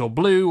orange or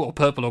blue or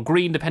purple or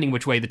green, depending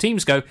which way the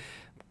teams go.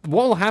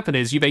 What will happen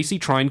is you basically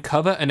try and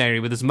cover an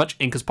area with as much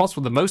ink as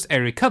possible. The most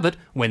area covered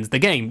wins the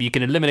game. You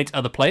can eliminate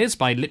other players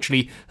by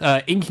literally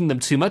inking them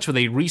too much, where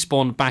they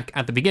respawn back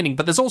at the beginning.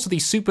 But there's also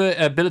these super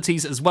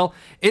abilities as well.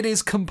 It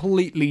is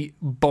completely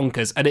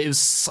bonkers, and it is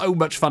so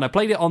much fun. I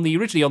played it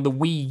originally on the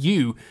Wii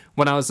U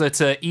when I was at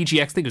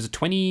EGX, I think it was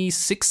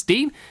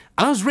 2016.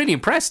 And I was really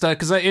impressed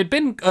because it had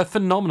been a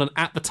phenomenon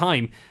at the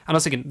time. And I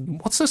was thinking,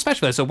 what's so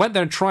special there? So I went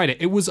there and tried it.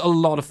 It was a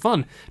lot of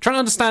fun. Trying to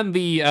understand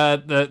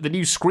the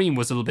new screen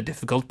was a little bit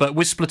difficult, but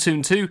with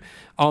Splatoon 2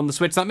 on the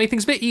Switch, that made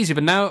things a bit easier.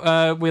 But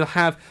now we'll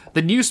have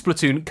the new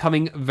Splatoon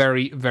coming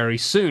very, very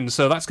soon.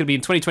 So that's going to be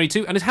in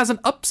 2022. And it has an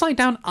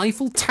upside-down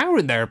Eiffel Tower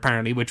in there,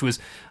 apparently, which was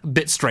a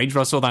bit strange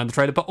when I saw that in the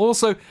trailer. But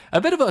also a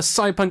bit of a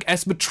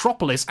Cyberpunk-esque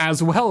metropolis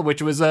as well,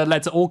 which was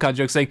led to all kinds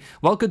of jokes saying,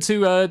 welcome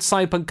to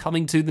Cyberpunk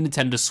coming to the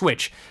Nintendo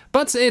Switch.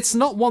 But it's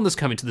not one that's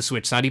coming to the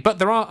Switch, sadly, but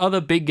there are other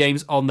big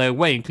games on their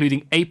way,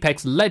 including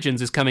Apex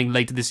Legends is coming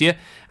later this year,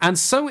 and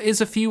so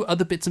is a few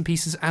other bits and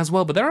pieces as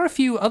well. But there are a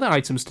few other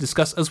items to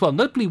discuss as well,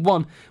 notably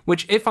one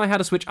which, if I had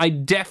a Switch, I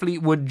definitely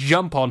would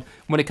jump on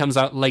when it comes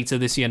out later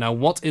this year. Now,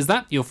 what is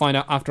that? You'll find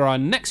out after our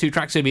next two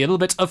tracks. It'll be a little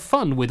bit of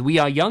fun with We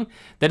Are Young.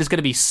 That is going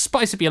to be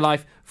Spice Up Your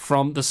Life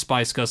from the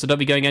Spice Girls, so don't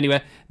be going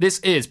anywhere. This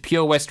is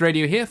Pure West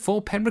Radio here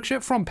for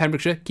Pembrokeshire, from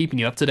Pembrokeshire, keeping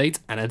you up to date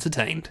and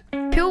entertained.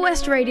 Pure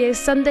West Radio's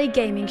Sunday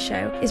Gaming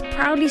Show is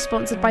proudly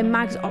sponsored by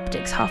Mags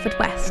Optics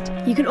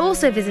Haverfordwest. You can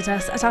also visit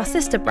us at our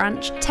sister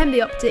branch, Tenby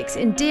Optics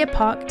in Deer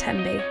Park,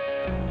 Tenby.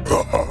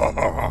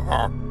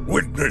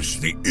 Witness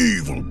the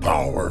evil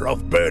power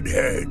of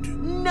Bedhead.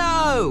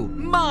 No!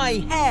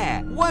 My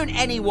hair! Won't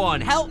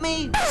anyone help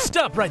me?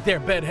 Stop right there,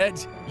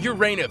 Bedheads. Your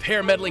reign of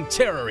hair-meddling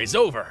terror is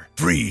over.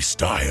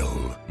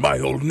 Freestyle, my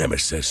old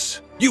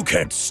nemesis. You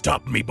can't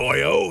stop me,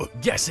 boyo.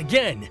 Guess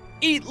again.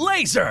 Eat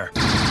laser!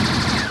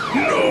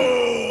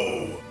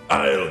 No!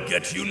 I'll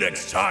get you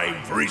next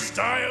time,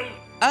 Freestyle.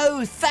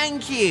 Oh,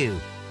 thank you.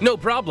 No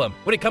problem.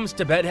 When it comes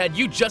to Bedhead,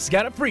 you just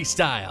gotta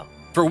freestyle.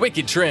 For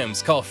wicked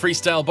trims, call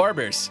Freestyle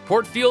Barbers,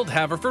 Portfield,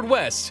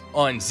 Haverfordwest,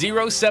 on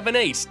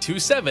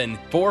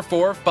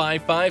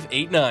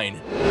 07827445589.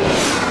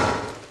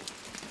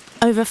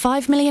 Over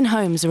 5 million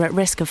homes are at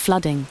risk of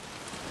flooding,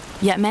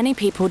 yet many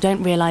people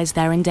don't realise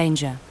they're in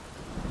danger.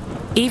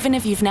 Even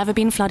if you've never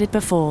been flooded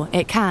before,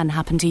 it can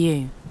happen to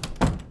you.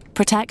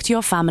 Protect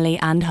your family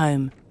and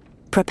home.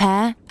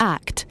 Prepare,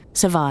 act,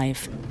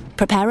 survive.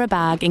 Prepare a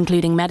bag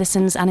including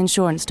medicines and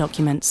insurance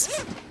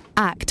documents.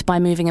 Act by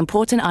moving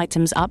important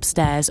items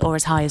upstairs or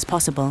as high as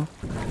possible.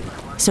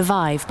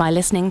 Survive by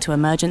listening to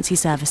emergency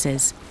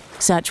services.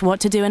 Search what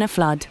to do in a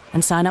flood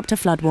and sign up to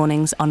flood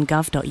warnings on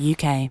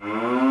gov.uk.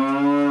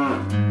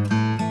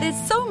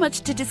 There's so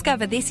much to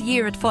discover this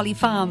year at Folly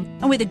Farm.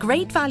 And with a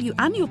great value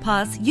annual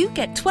pass, you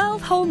get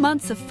 12 whole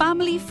months of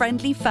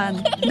family-friendly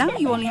fun. Now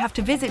you only have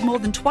to visit more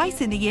than twice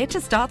in the year to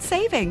start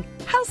saving.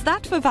 How's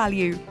that for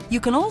value?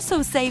 You can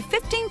also save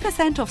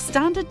 15% off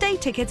standard day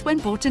tickets when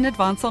bought in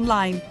advance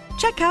online.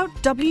 Check out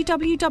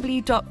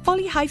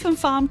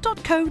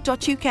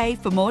www.folly-farm.co.uk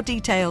for more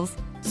details.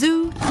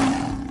 Zoo,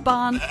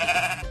 barn,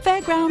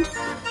 fairground,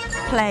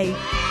 play.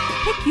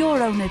 Pick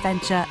your own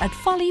adventure at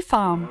Folly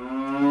Farm.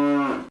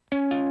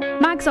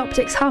 Mags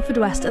Optics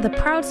Haverfordwest are the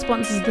proud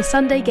sponsors of the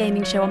Sunday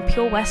Gaming Show on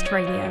Pure West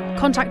Radio.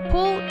 Contact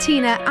Paul,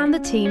 Tina and the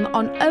team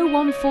on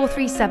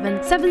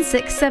 01437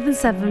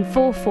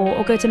 767744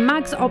 or go to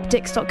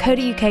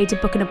magsoptics.co.uk to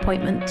book an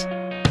appointment.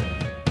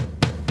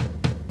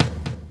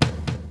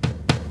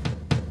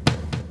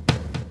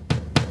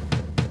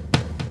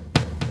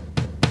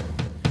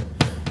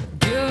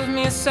 Give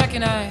me a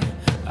second, I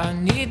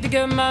need to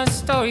get my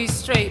story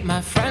straight.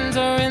 My friends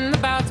are in the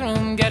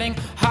bathroom getting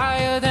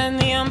higher than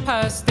the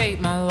Empire State.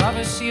 My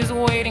lover, she is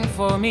waiting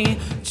for me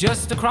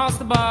just across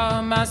the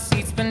bar. My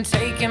seat's been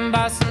taken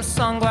by some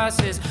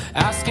sunglasses,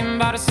 asking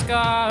about a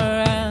scar.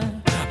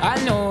 And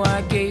I know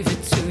I gave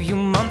it to you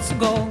months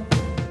ago.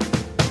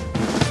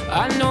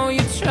 I know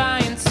you're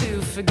trying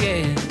to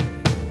forget,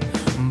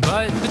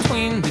 but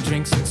between the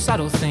drinks and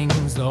subtle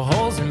things, the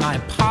holes in my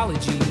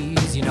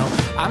apologies, you know,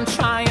 I'm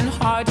trying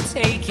hard to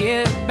take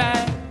it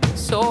back.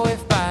 So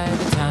if by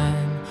the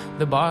time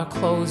the bar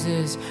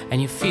closes and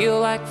you feel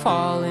like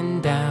falling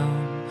down,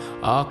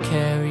 I'll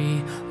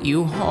carry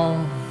you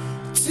home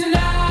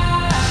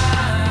tonight.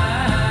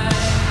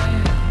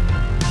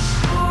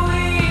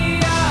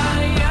 We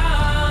are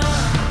young,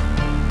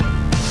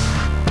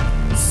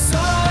 so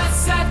let's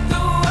set the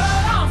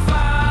world on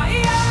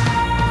fire.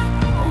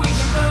 We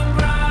can burn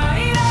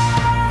brighter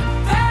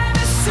than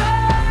the sun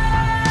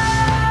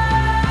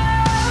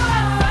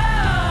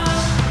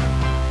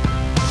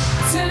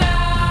tonight.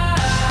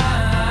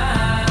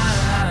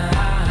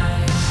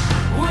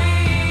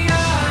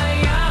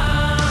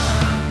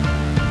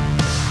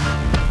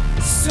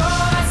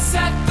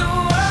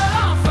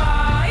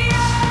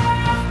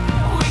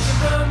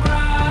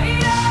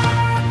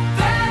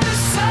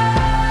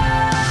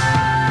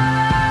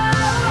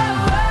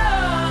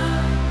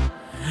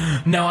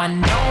 No, I know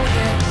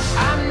that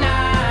I'm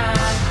not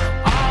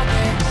all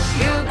that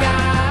you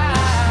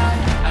got.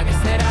 I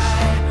guess that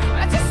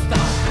I just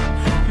thought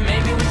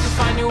maybe we could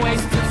find new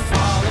ways to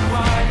fall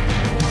apart.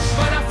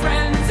 But our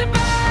friends are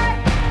back,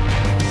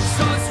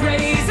 so let's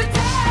raise a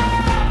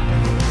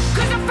toast.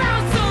 'Cause I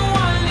found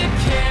someone to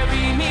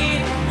carry me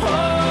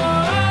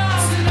home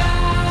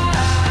tonight.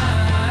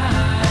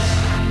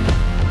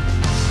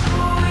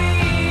 We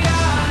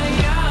are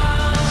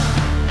young,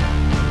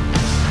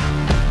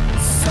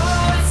 so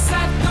let's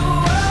set the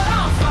world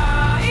on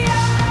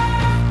fire.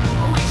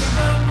 We can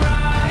burn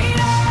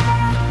brighter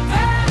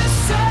than the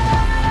sun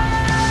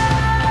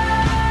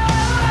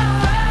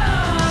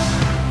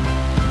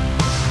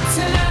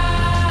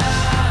tonight.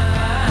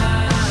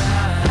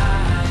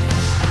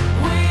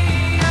 We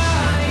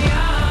are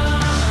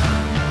young,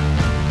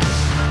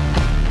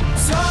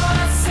 so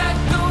let's set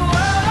the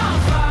world on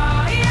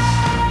fire.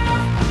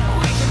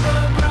 We can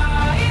burn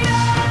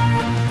brighter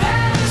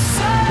than the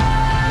sun.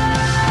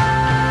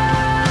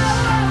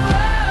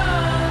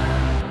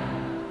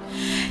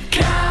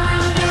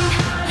 Coming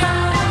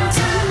home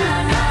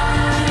tonight.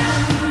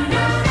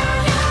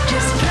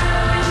 Just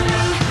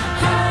coming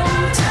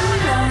home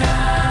tonight.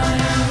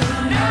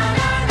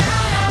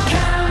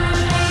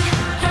 Coming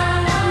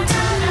home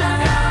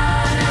tonight.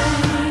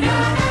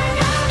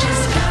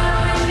 Just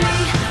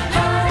coming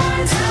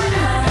home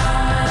tonight.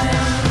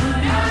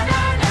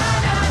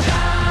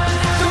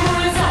 The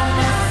moon is on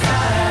my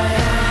side.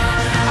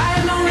 I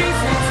have no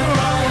reason to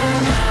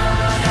run.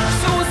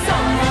 So will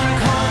someone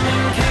come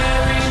and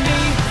carry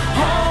me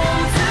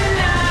home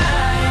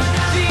tonight?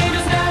 The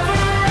angels never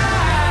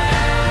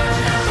arrive,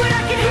 but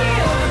I can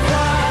hear the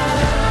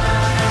choir.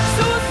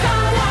 So will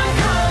someone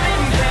come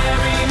and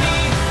carry me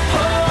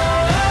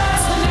home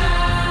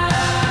tonight?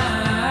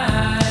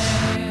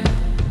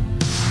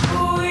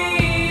 We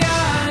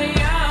are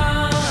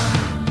young,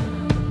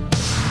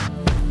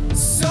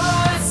 so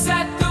let's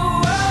set the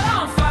world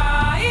on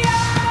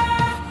fire.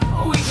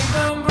 We can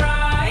burn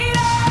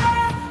brighter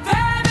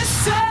than the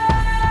sun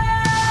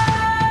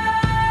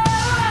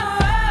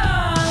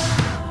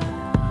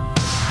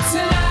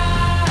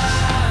tonight.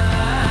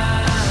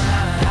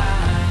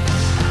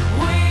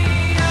 We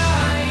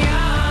are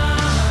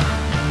young,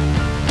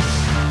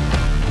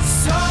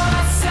 so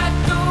let's set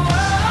the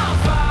world on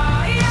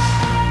fire.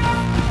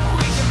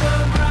 We can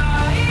burn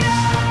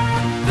brighter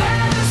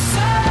than the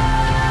sun.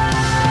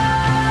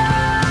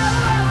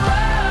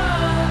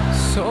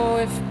 So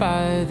if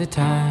by the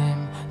time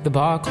the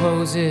bar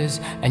closes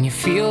and you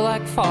feel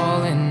like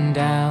falling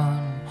down,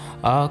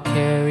 I'll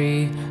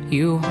carry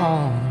you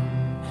home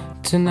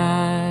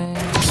tonight.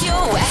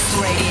 Pure West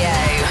Radio.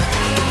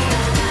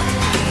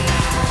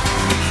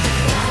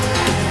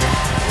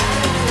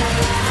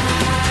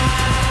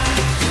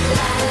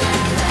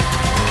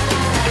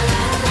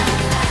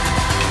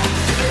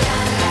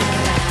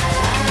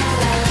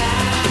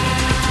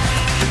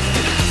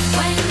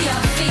 When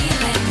you're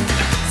feeling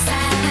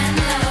sad and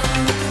low,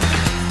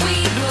 we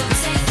will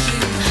take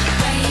you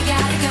where you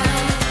gotta go.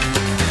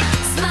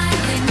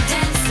 Smiling,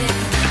 dancing,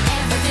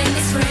 everything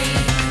is free.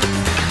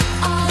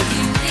 All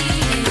you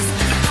need is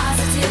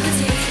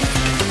positivity.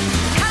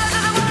 'Cause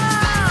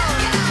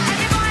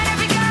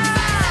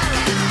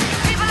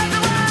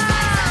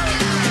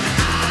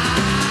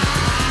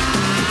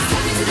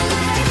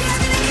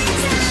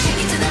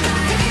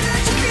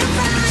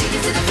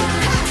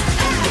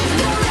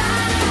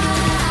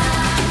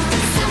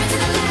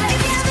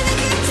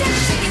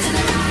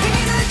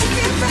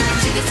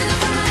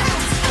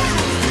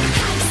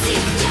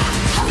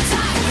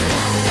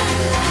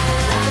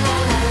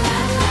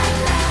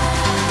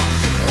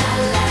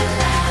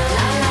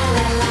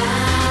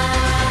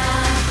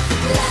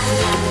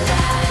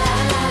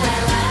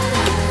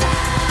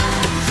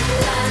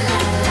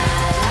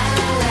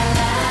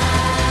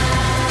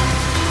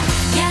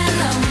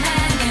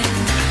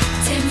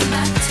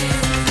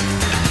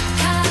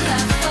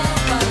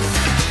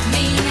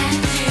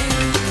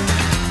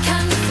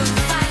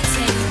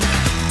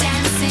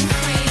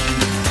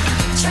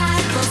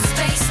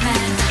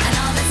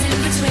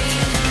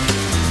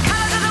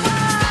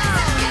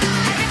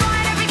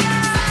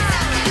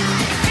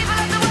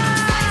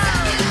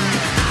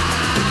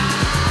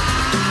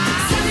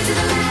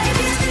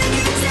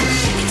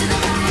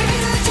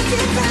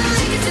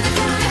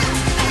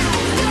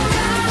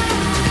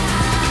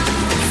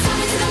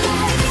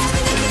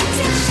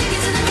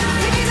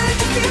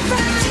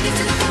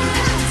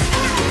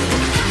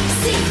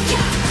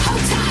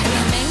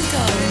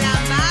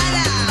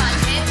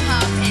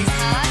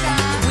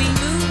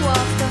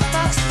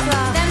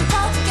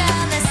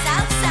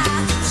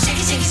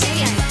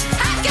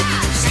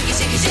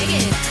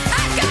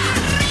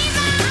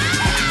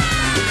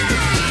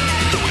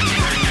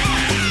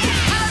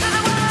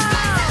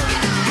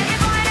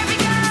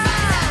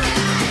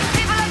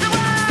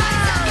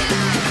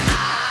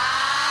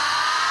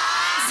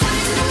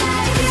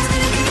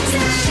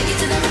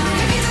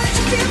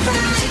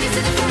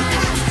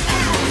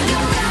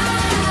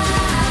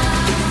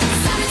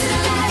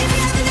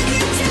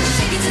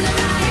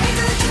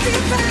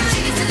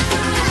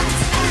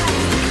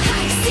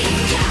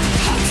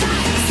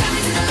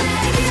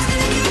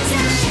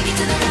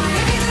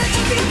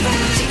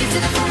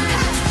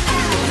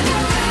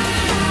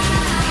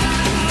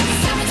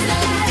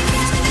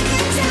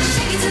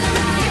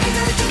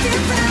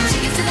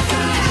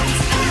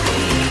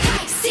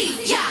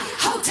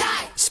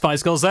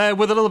Spice Girls there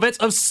with a little bit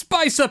of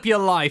Spice Up Your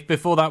Life.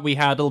 Before that, we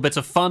had a little bit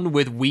of fun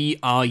with We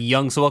Are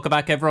Young. So welcome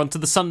back, everyone, to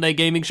the Sunday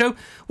Gaming Show.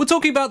 We're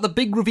talking about the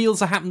big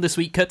reveals that happened this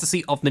week,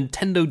 courtesy of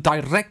Nintendo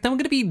Direct. And we're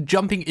going to be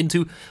jumping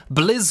into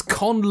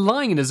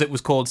BlizzConline, as it was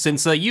called,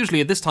 since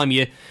usually at this time of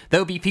year, there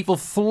will be people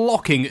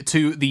flocking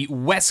to the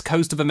west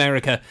coast of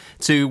America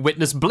to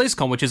witness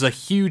BlizzCon, which is a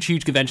huge,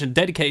 huge convention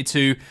dedicated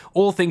to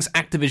all things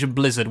Activision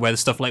Blizzard, where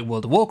there's stuff like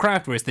World of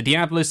Warcraft, where it's the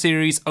Diablo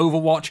series,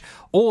 Overwatch,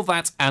 all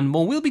that and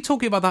more. We'll be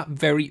talking about that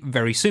very,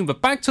 very soon.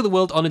 But back to the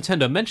world on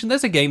Nintendo. I mentioned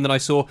there's a game that I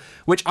saw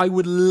which I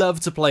would love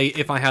to play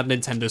if I had a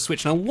Nintendo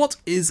Switch. Now, what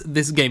is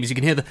this game? As you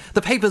can hear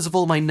the papers of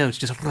all my notes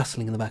just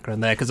rustling in the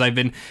background there, because I've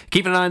been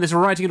keeping an eye on this,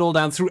 writing it all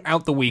down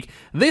throughout the week.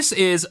 This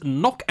is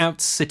Knockout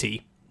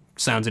City.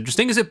 Sounds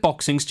interesting. Is it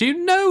boxing, Stu?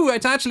 No,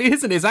 it actually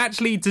isn't. It's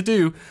actually to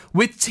do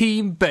with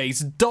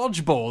team-based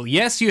dodgeball.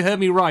 Yes, you heard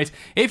me right.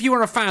 If you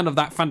are a fan of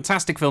that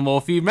fantastic film, or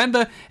if you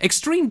remember,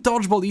 Extreme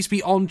Dodgeball used to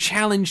be on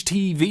Challenge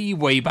TV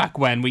way back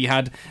when. We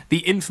had the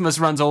infamous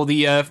runs, or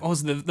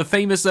the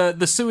famous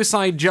the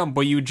suicide jump,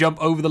 where you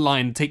jump over the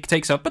line,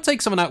 take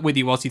someone out with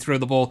you whilst you throw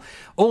the ball.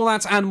 All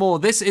that and more.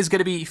 This is going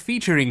to be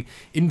featuring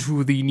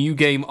into the new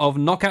game of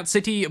Knockout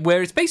City,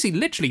 where it's basically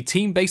literally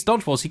team-based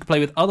dodgeball, so you can play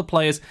with other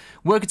players,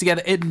 working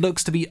together. It looks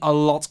to be a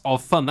lot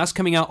of fun. That's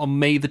coming out on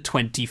May the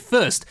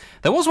 21st.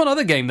 There was one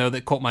other game, though,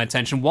 that caught my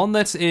attention. One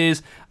that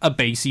is a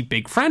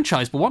big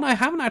franchise, but one I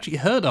haven't actually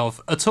heard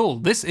of at all.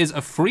 This is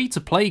a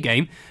free-to-play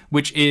game,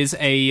 which is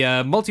a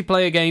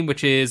multiplayer game,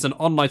 which is an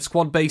online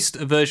squad-based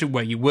version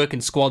where you work in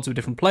squads with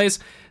different players,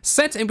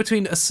 set in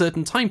between a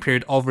certain time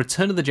period of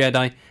Return of the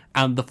Jedi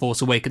and The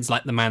Force Awakens,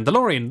 like The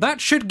Mandalorian. That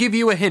should give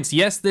you a hint.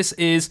 Yes, this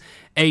is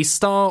a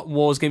Star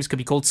Wars game. It's going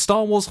to be called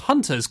Star Wars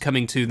Hunters,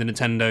 coming to the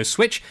Nintendo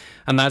Switch.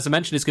 And as I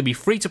mentioned, it's going to be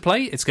free to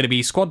play. It's going to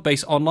be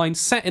squad-based online,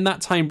 set in that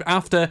time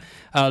after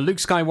Luke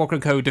Skywalker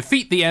and co.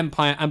 defeat the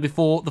Empire and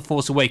before The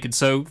Force Awakens.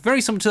 So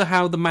very similar to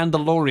how The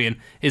Mandalorian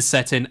is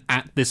set in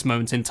at this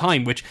moment in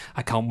time, which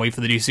I can't wait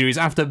for the new series.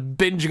 After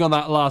binging on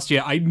that last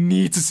year, I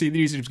need to see the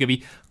new series. It's going to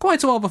be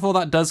quite a while before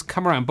that does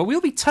come around. But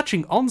we'll be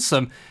touching on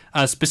some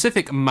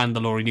specific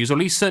Mandalorian news, or at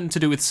least certain to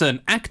do with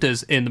certain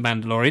actors in The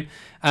Mandalorian,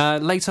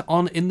 later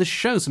on in the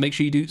show, so make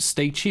sure you do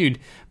stay tuned.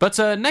 But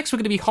next we're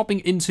going to be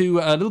hopping into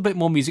a little bit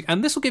more music,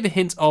 and this will give a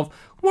hint of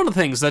one of the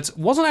things that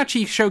wasn't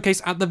actually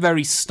showcased at the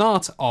very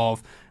start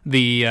of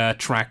the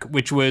track,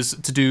 which was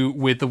to do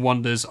with the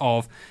wonders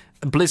of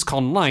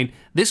BlizzConline.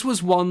 This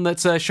was one that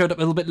showed up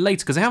a little bit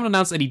later, because I haven't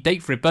announced any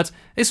date for it, but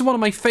this is one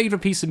of my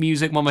favourite pieces of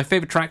music, one of my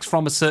favourite tracks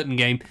from a certain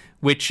game,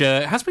 which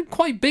has been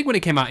quite big when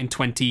it came out in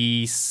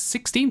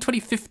 2016,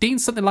 2015,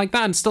 something like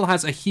that, and still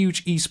has a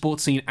huge esports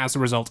scene as a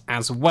result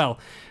as well.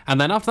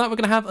 And then after that, we're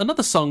going to have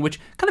another song which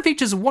kind of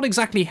features what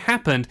exactly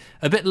happened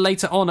a bit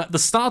later on at the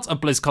start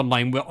of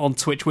BlizzConline on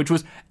Twitch, which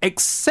was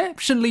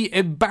exceptionally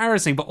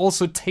embarrassing, but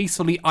also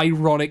tastefully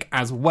ironic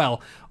as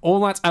well.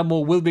 All that and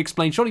more will be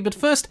explained shortly, but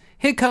first,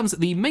 here comes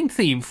the main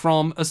theme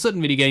from a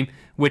certain video game,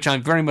 which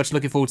I'm very much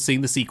looking forward to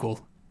seeing the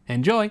sequel.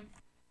 Enjoy!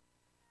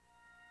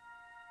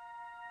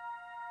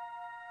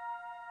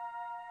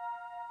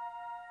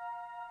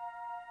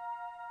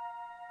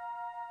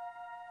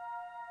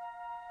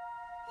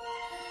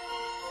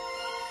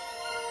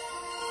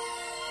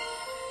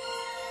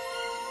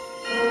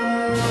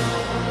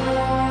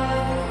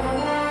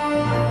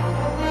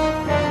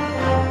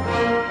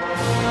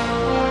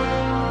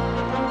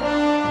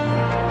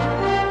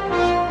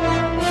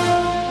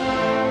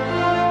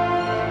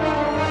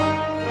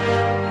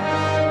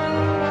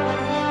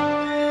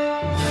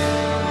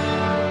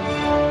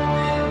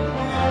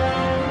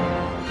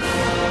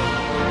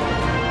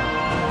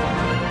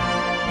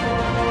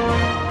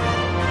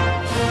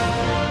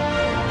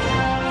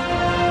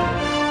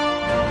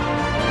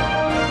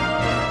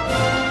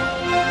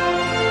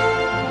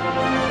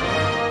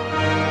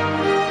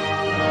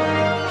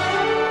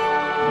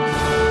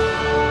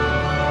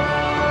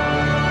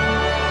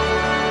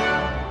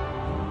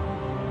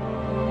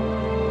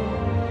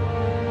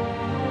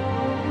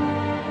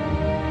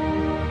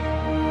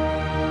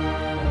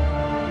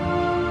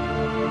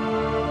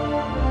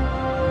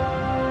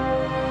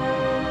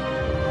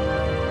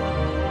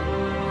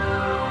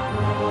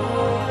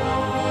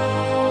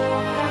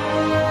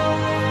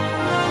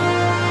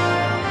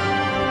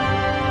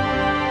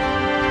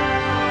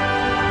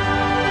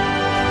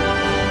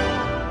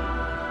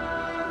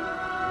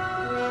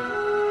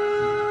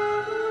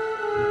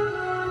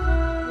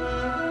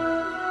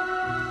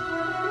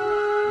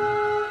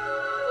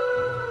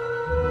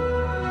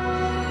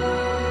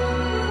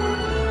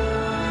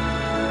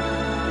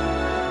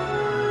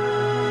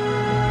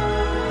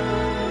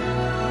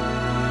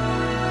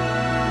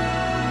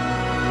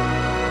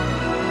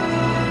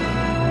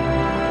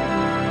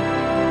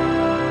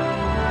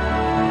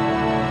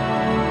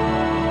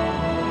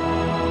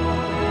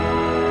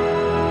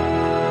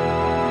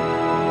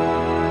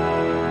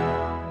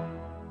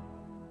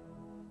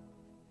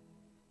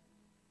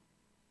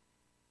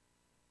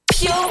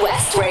 Pure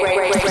West Radio.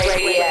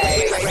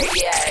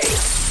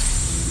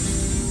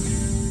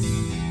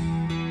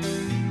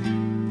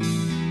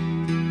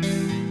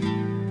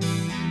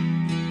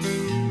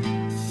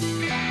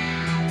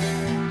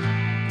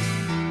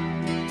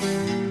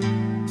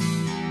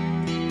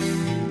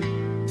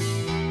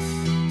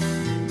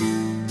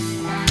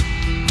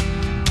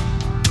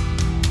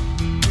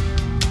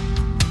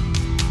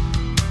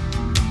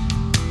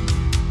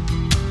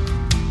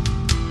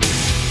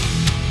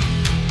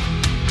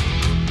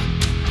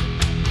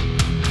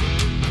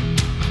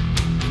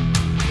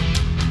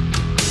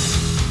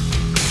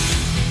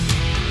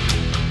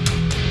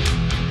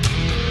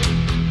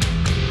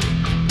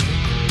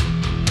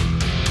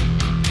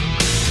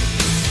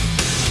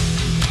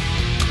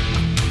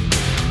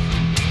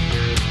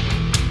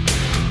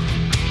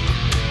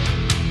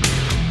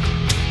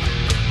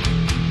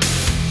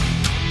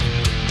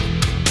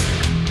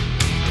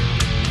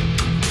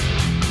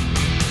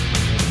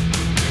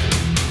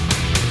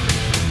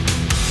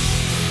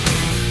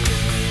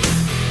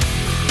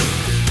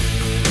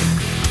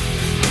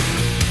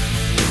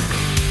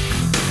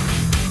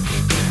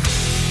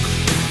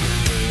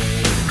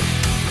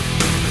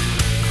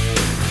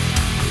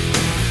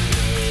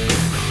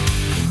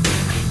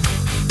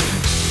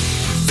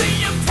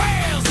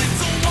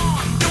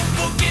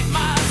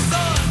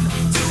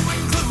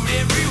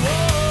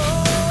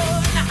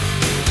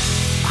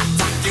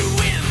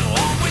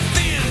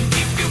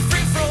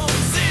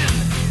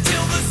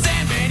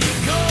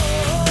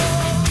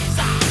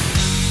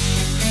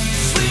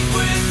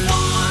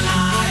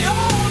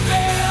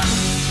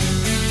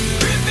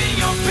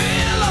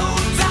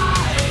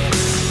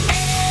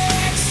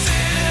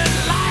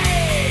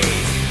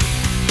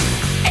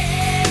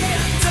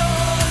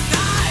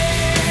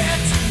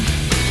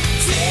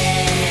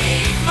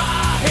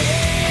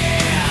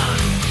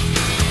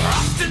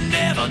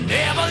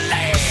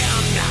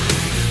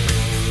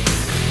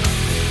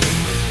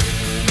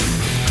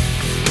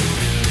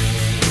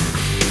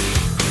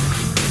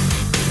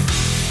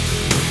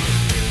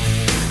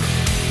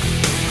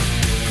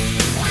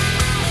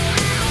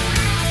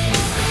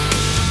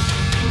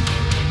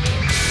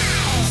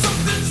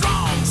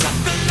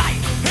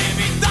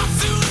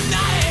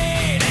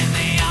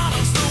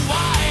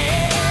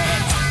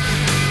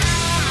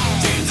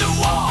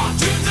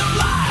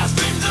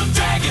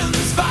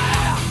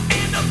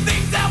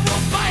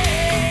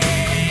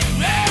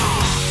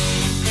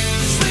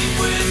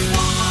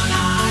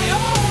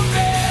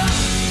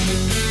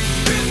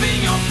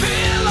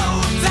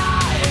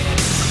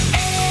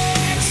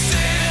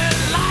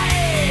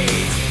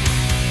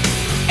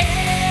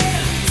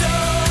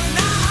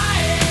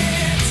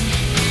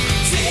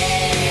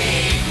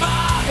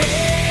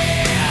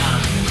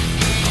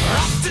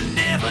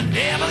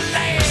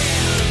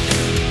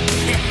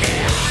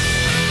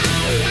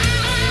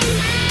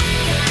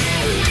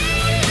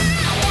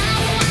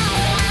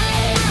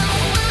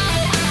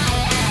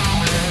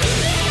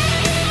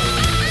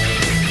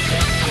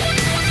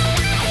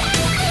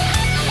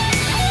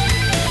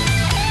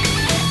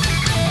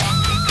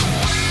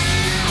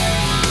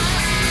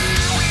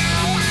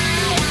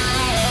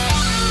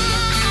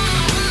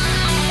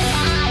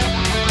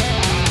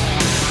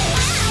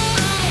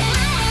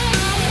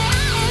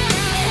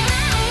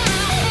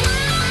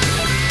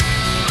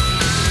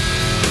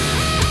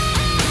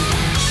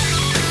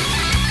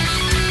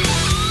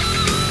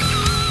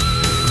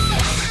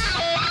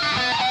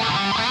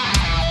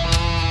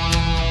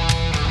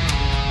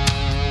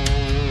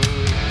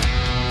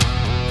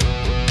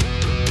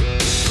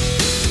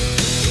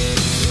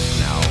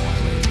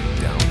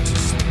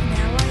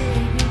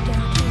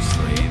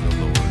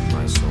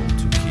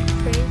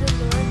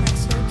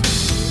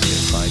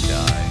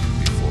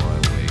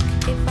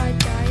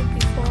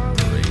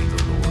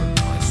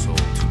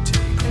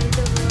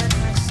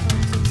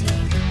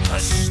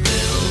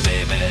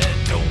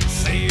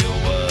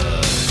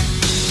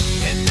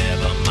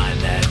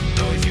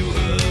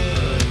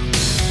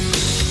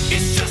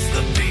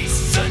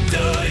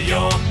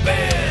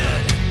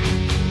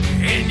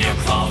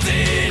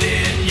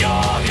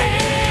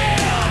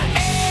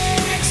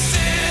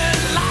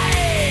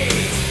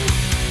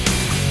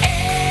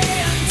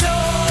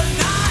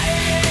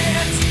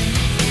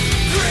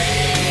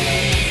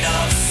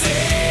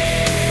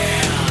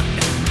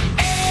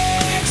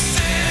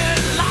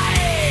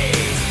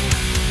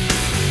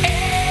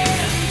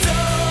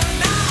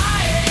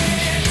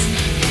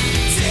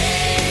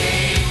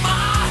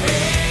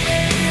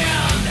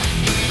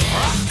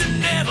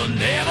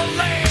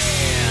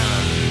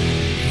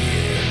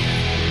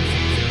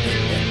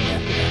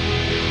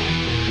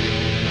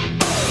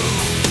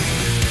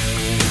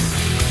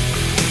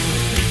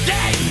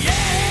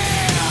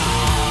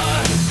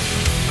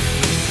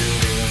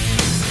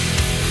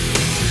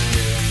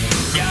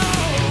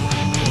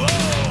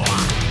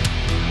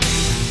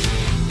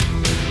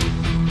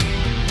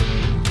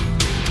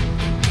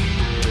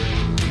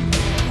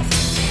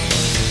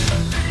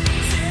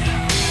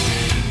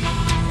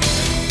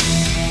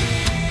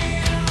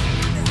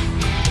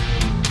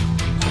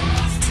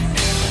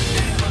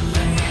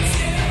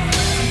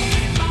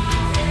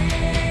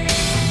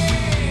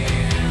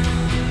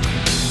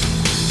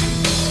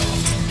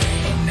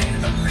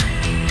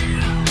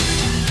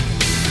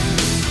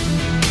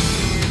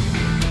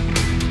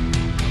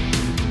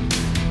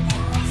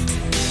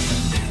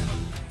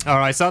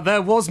 Alright, so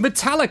there was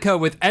Metallica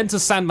with Enter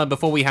Sandman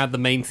before we had the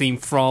main theme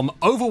from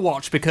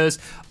Overwatch, because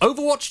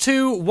Overwatch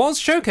 2 was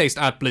showcased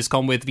at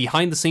BlizzCon with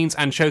behind the scenes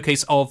and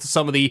showcase of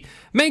some of the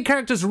main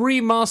characters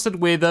remastered,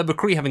 with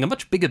McCree having a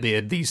much bigger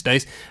beard these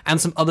days, and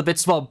some other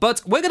bits as well.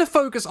 But we're going to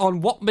focus on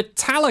what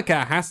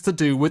Metallica has to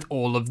do with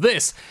all of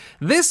this.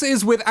 This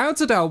is without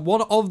a doubt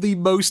one of the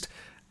most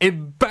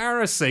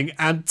embarrassing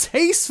and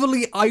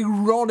tastefully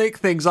ironic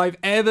things I've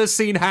ever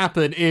seen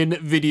happen in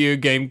video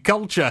game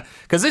culture,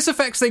 because this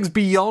affects things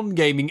beyond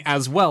gaming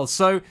as well.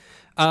 So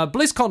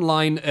BlizzCon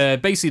line,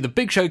 basically the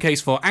big showcase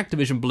for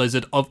Activision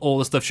Blizzard of all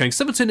the stuff showing,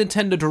 similar to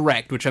Nintendo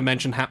Direct, which I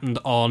mentioned happened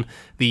on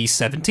the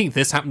 17th.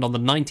 This happened on the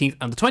 19th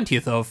and the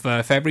 20th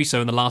of February, so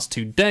in the last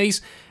 2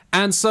 days.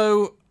 And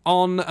so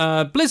on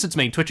Blizzard's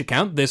main Twitch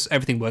account,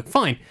 everything worked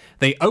fine.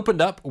 They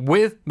opened up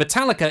with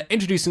Metallica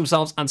introducing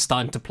themselves and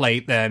starting to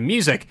play their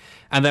music.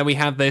 And then we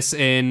had this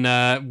in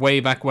way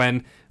back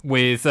when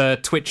with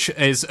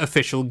Twitch's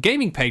official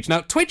gaming page.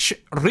 Now, Twitch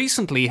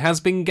recently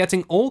has been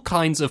getting all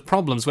kinds of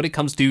problems when it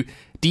comes to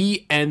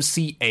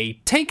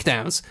DMCA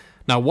takedowns.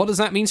 Now, what does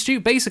that mean, Stu?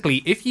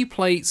 Basically, if you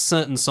play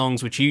certain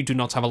songs which you do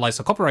not have a license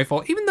or copyright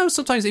for, even though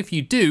sometimes if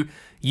you do,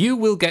 you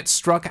will get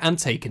struck and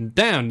taken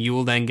down. You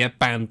will then get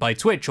banned by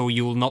Twitch, or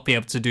you will not be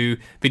able to do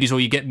videos,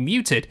 or you get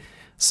muted.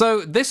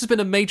 So this has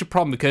been a major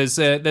problem, because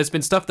there's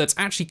been stuff that's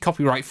actually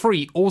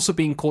copyright-free also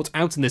being caught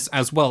out in this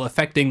as well,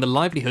 affecting the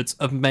livelihoods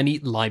of many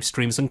live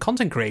streamers and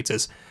content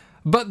creators.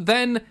 But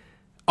then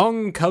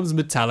on comes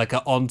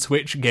Metallica on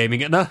Twitch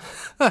gaming, and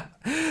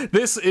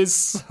this is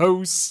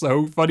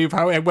so funny of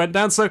how it went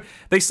down. So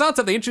they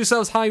introduced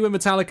themselves, hi, we're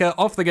Metallica,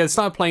 off they go,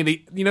 started playing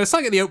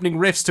started getting the opening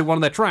riffs to one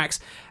of their tracks,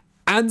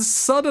 and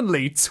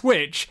suddenly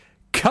Twitch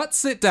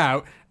cuts it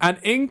down, and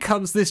in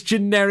comes this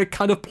generic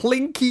kind of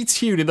plinky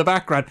tune in the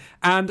background,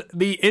 and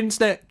the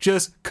internet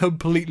just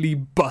completely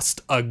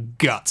bust a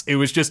gut. It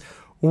was just,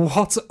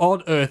 what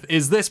on earth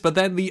is this? But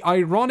then the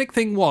ironic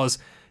thing was,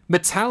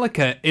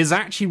 Metallica is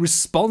actually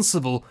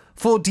responsible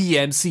for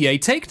DMCA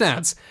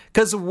takedowns,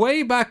 because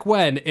way back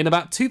when, in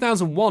about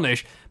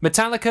 2001-ish,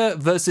 Metallica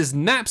versus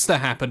Napster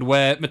happened,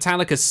 where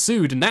Metallica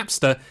sued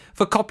Napster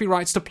for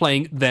copyrights to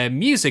playing their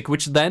music,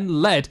 which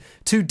then led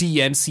to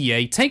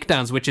DMCA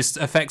takedowns, which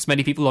affects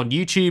many people on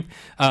YouTube,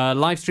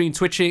 live stream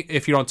Twitching,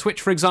 if you're on Twitch,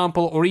 for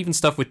example, or even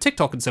stuff with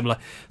TikTok and similar.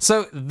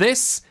 So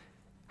this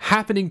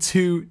happening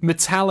to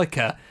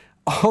Metallica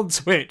on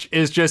Twitch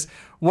is just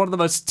one of the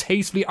most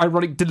tastefully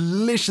ironic,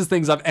 delicious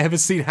things I've ever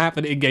seen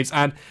happen in games,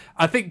 and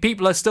I think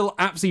people are still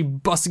absolutely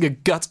busting a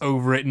gut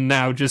over it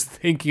now, just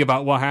thinking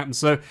about what happened.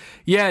 So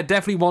yeah,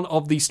 definitely one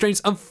of the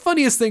strangest and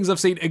funniest things I've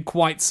seen in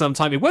quite some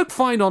time. It worked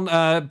fine on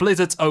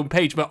Blizzard's own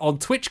page, but on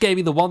Twitch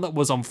Gaming, the one that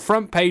was on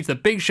front page, the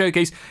big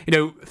showcase,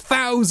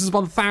 thousands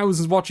upon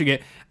thousands watching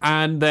it,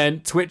 and then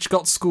Twitch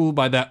got schooled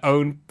by their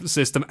own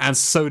system, and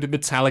so did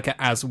Metallica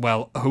as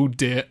well. Oh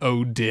dear,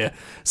 oh dear.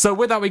 So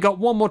with that, we got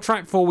one more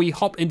track before we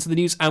hop into the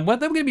news, and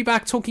then we're going to be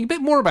back talking a bit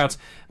more about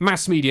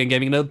mass media and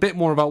gaming, and a bit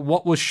more about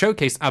what was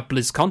showcased at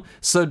BlizzCon.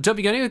 So don't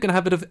be going, we're going to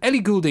have a bit of Ellie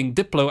Goulding,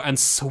 Diplo, and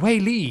Sway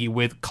Lee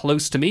with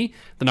Close to Me.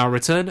 Then I'll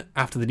return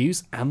after the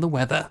news and the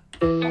weather.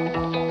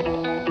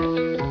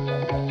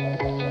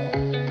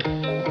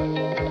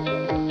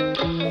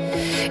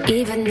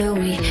 Even though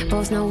we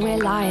both know we're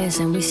liars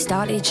and we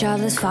start each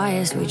other's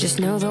fires, we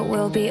just know that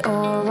we'll be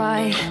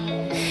alright.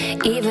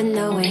 Even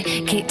though we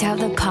kicked out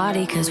the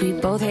party cause we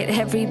both hate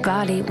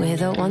everybody, we're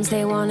the ones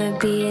they wanna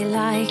be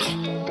like.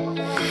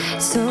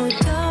 So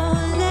don't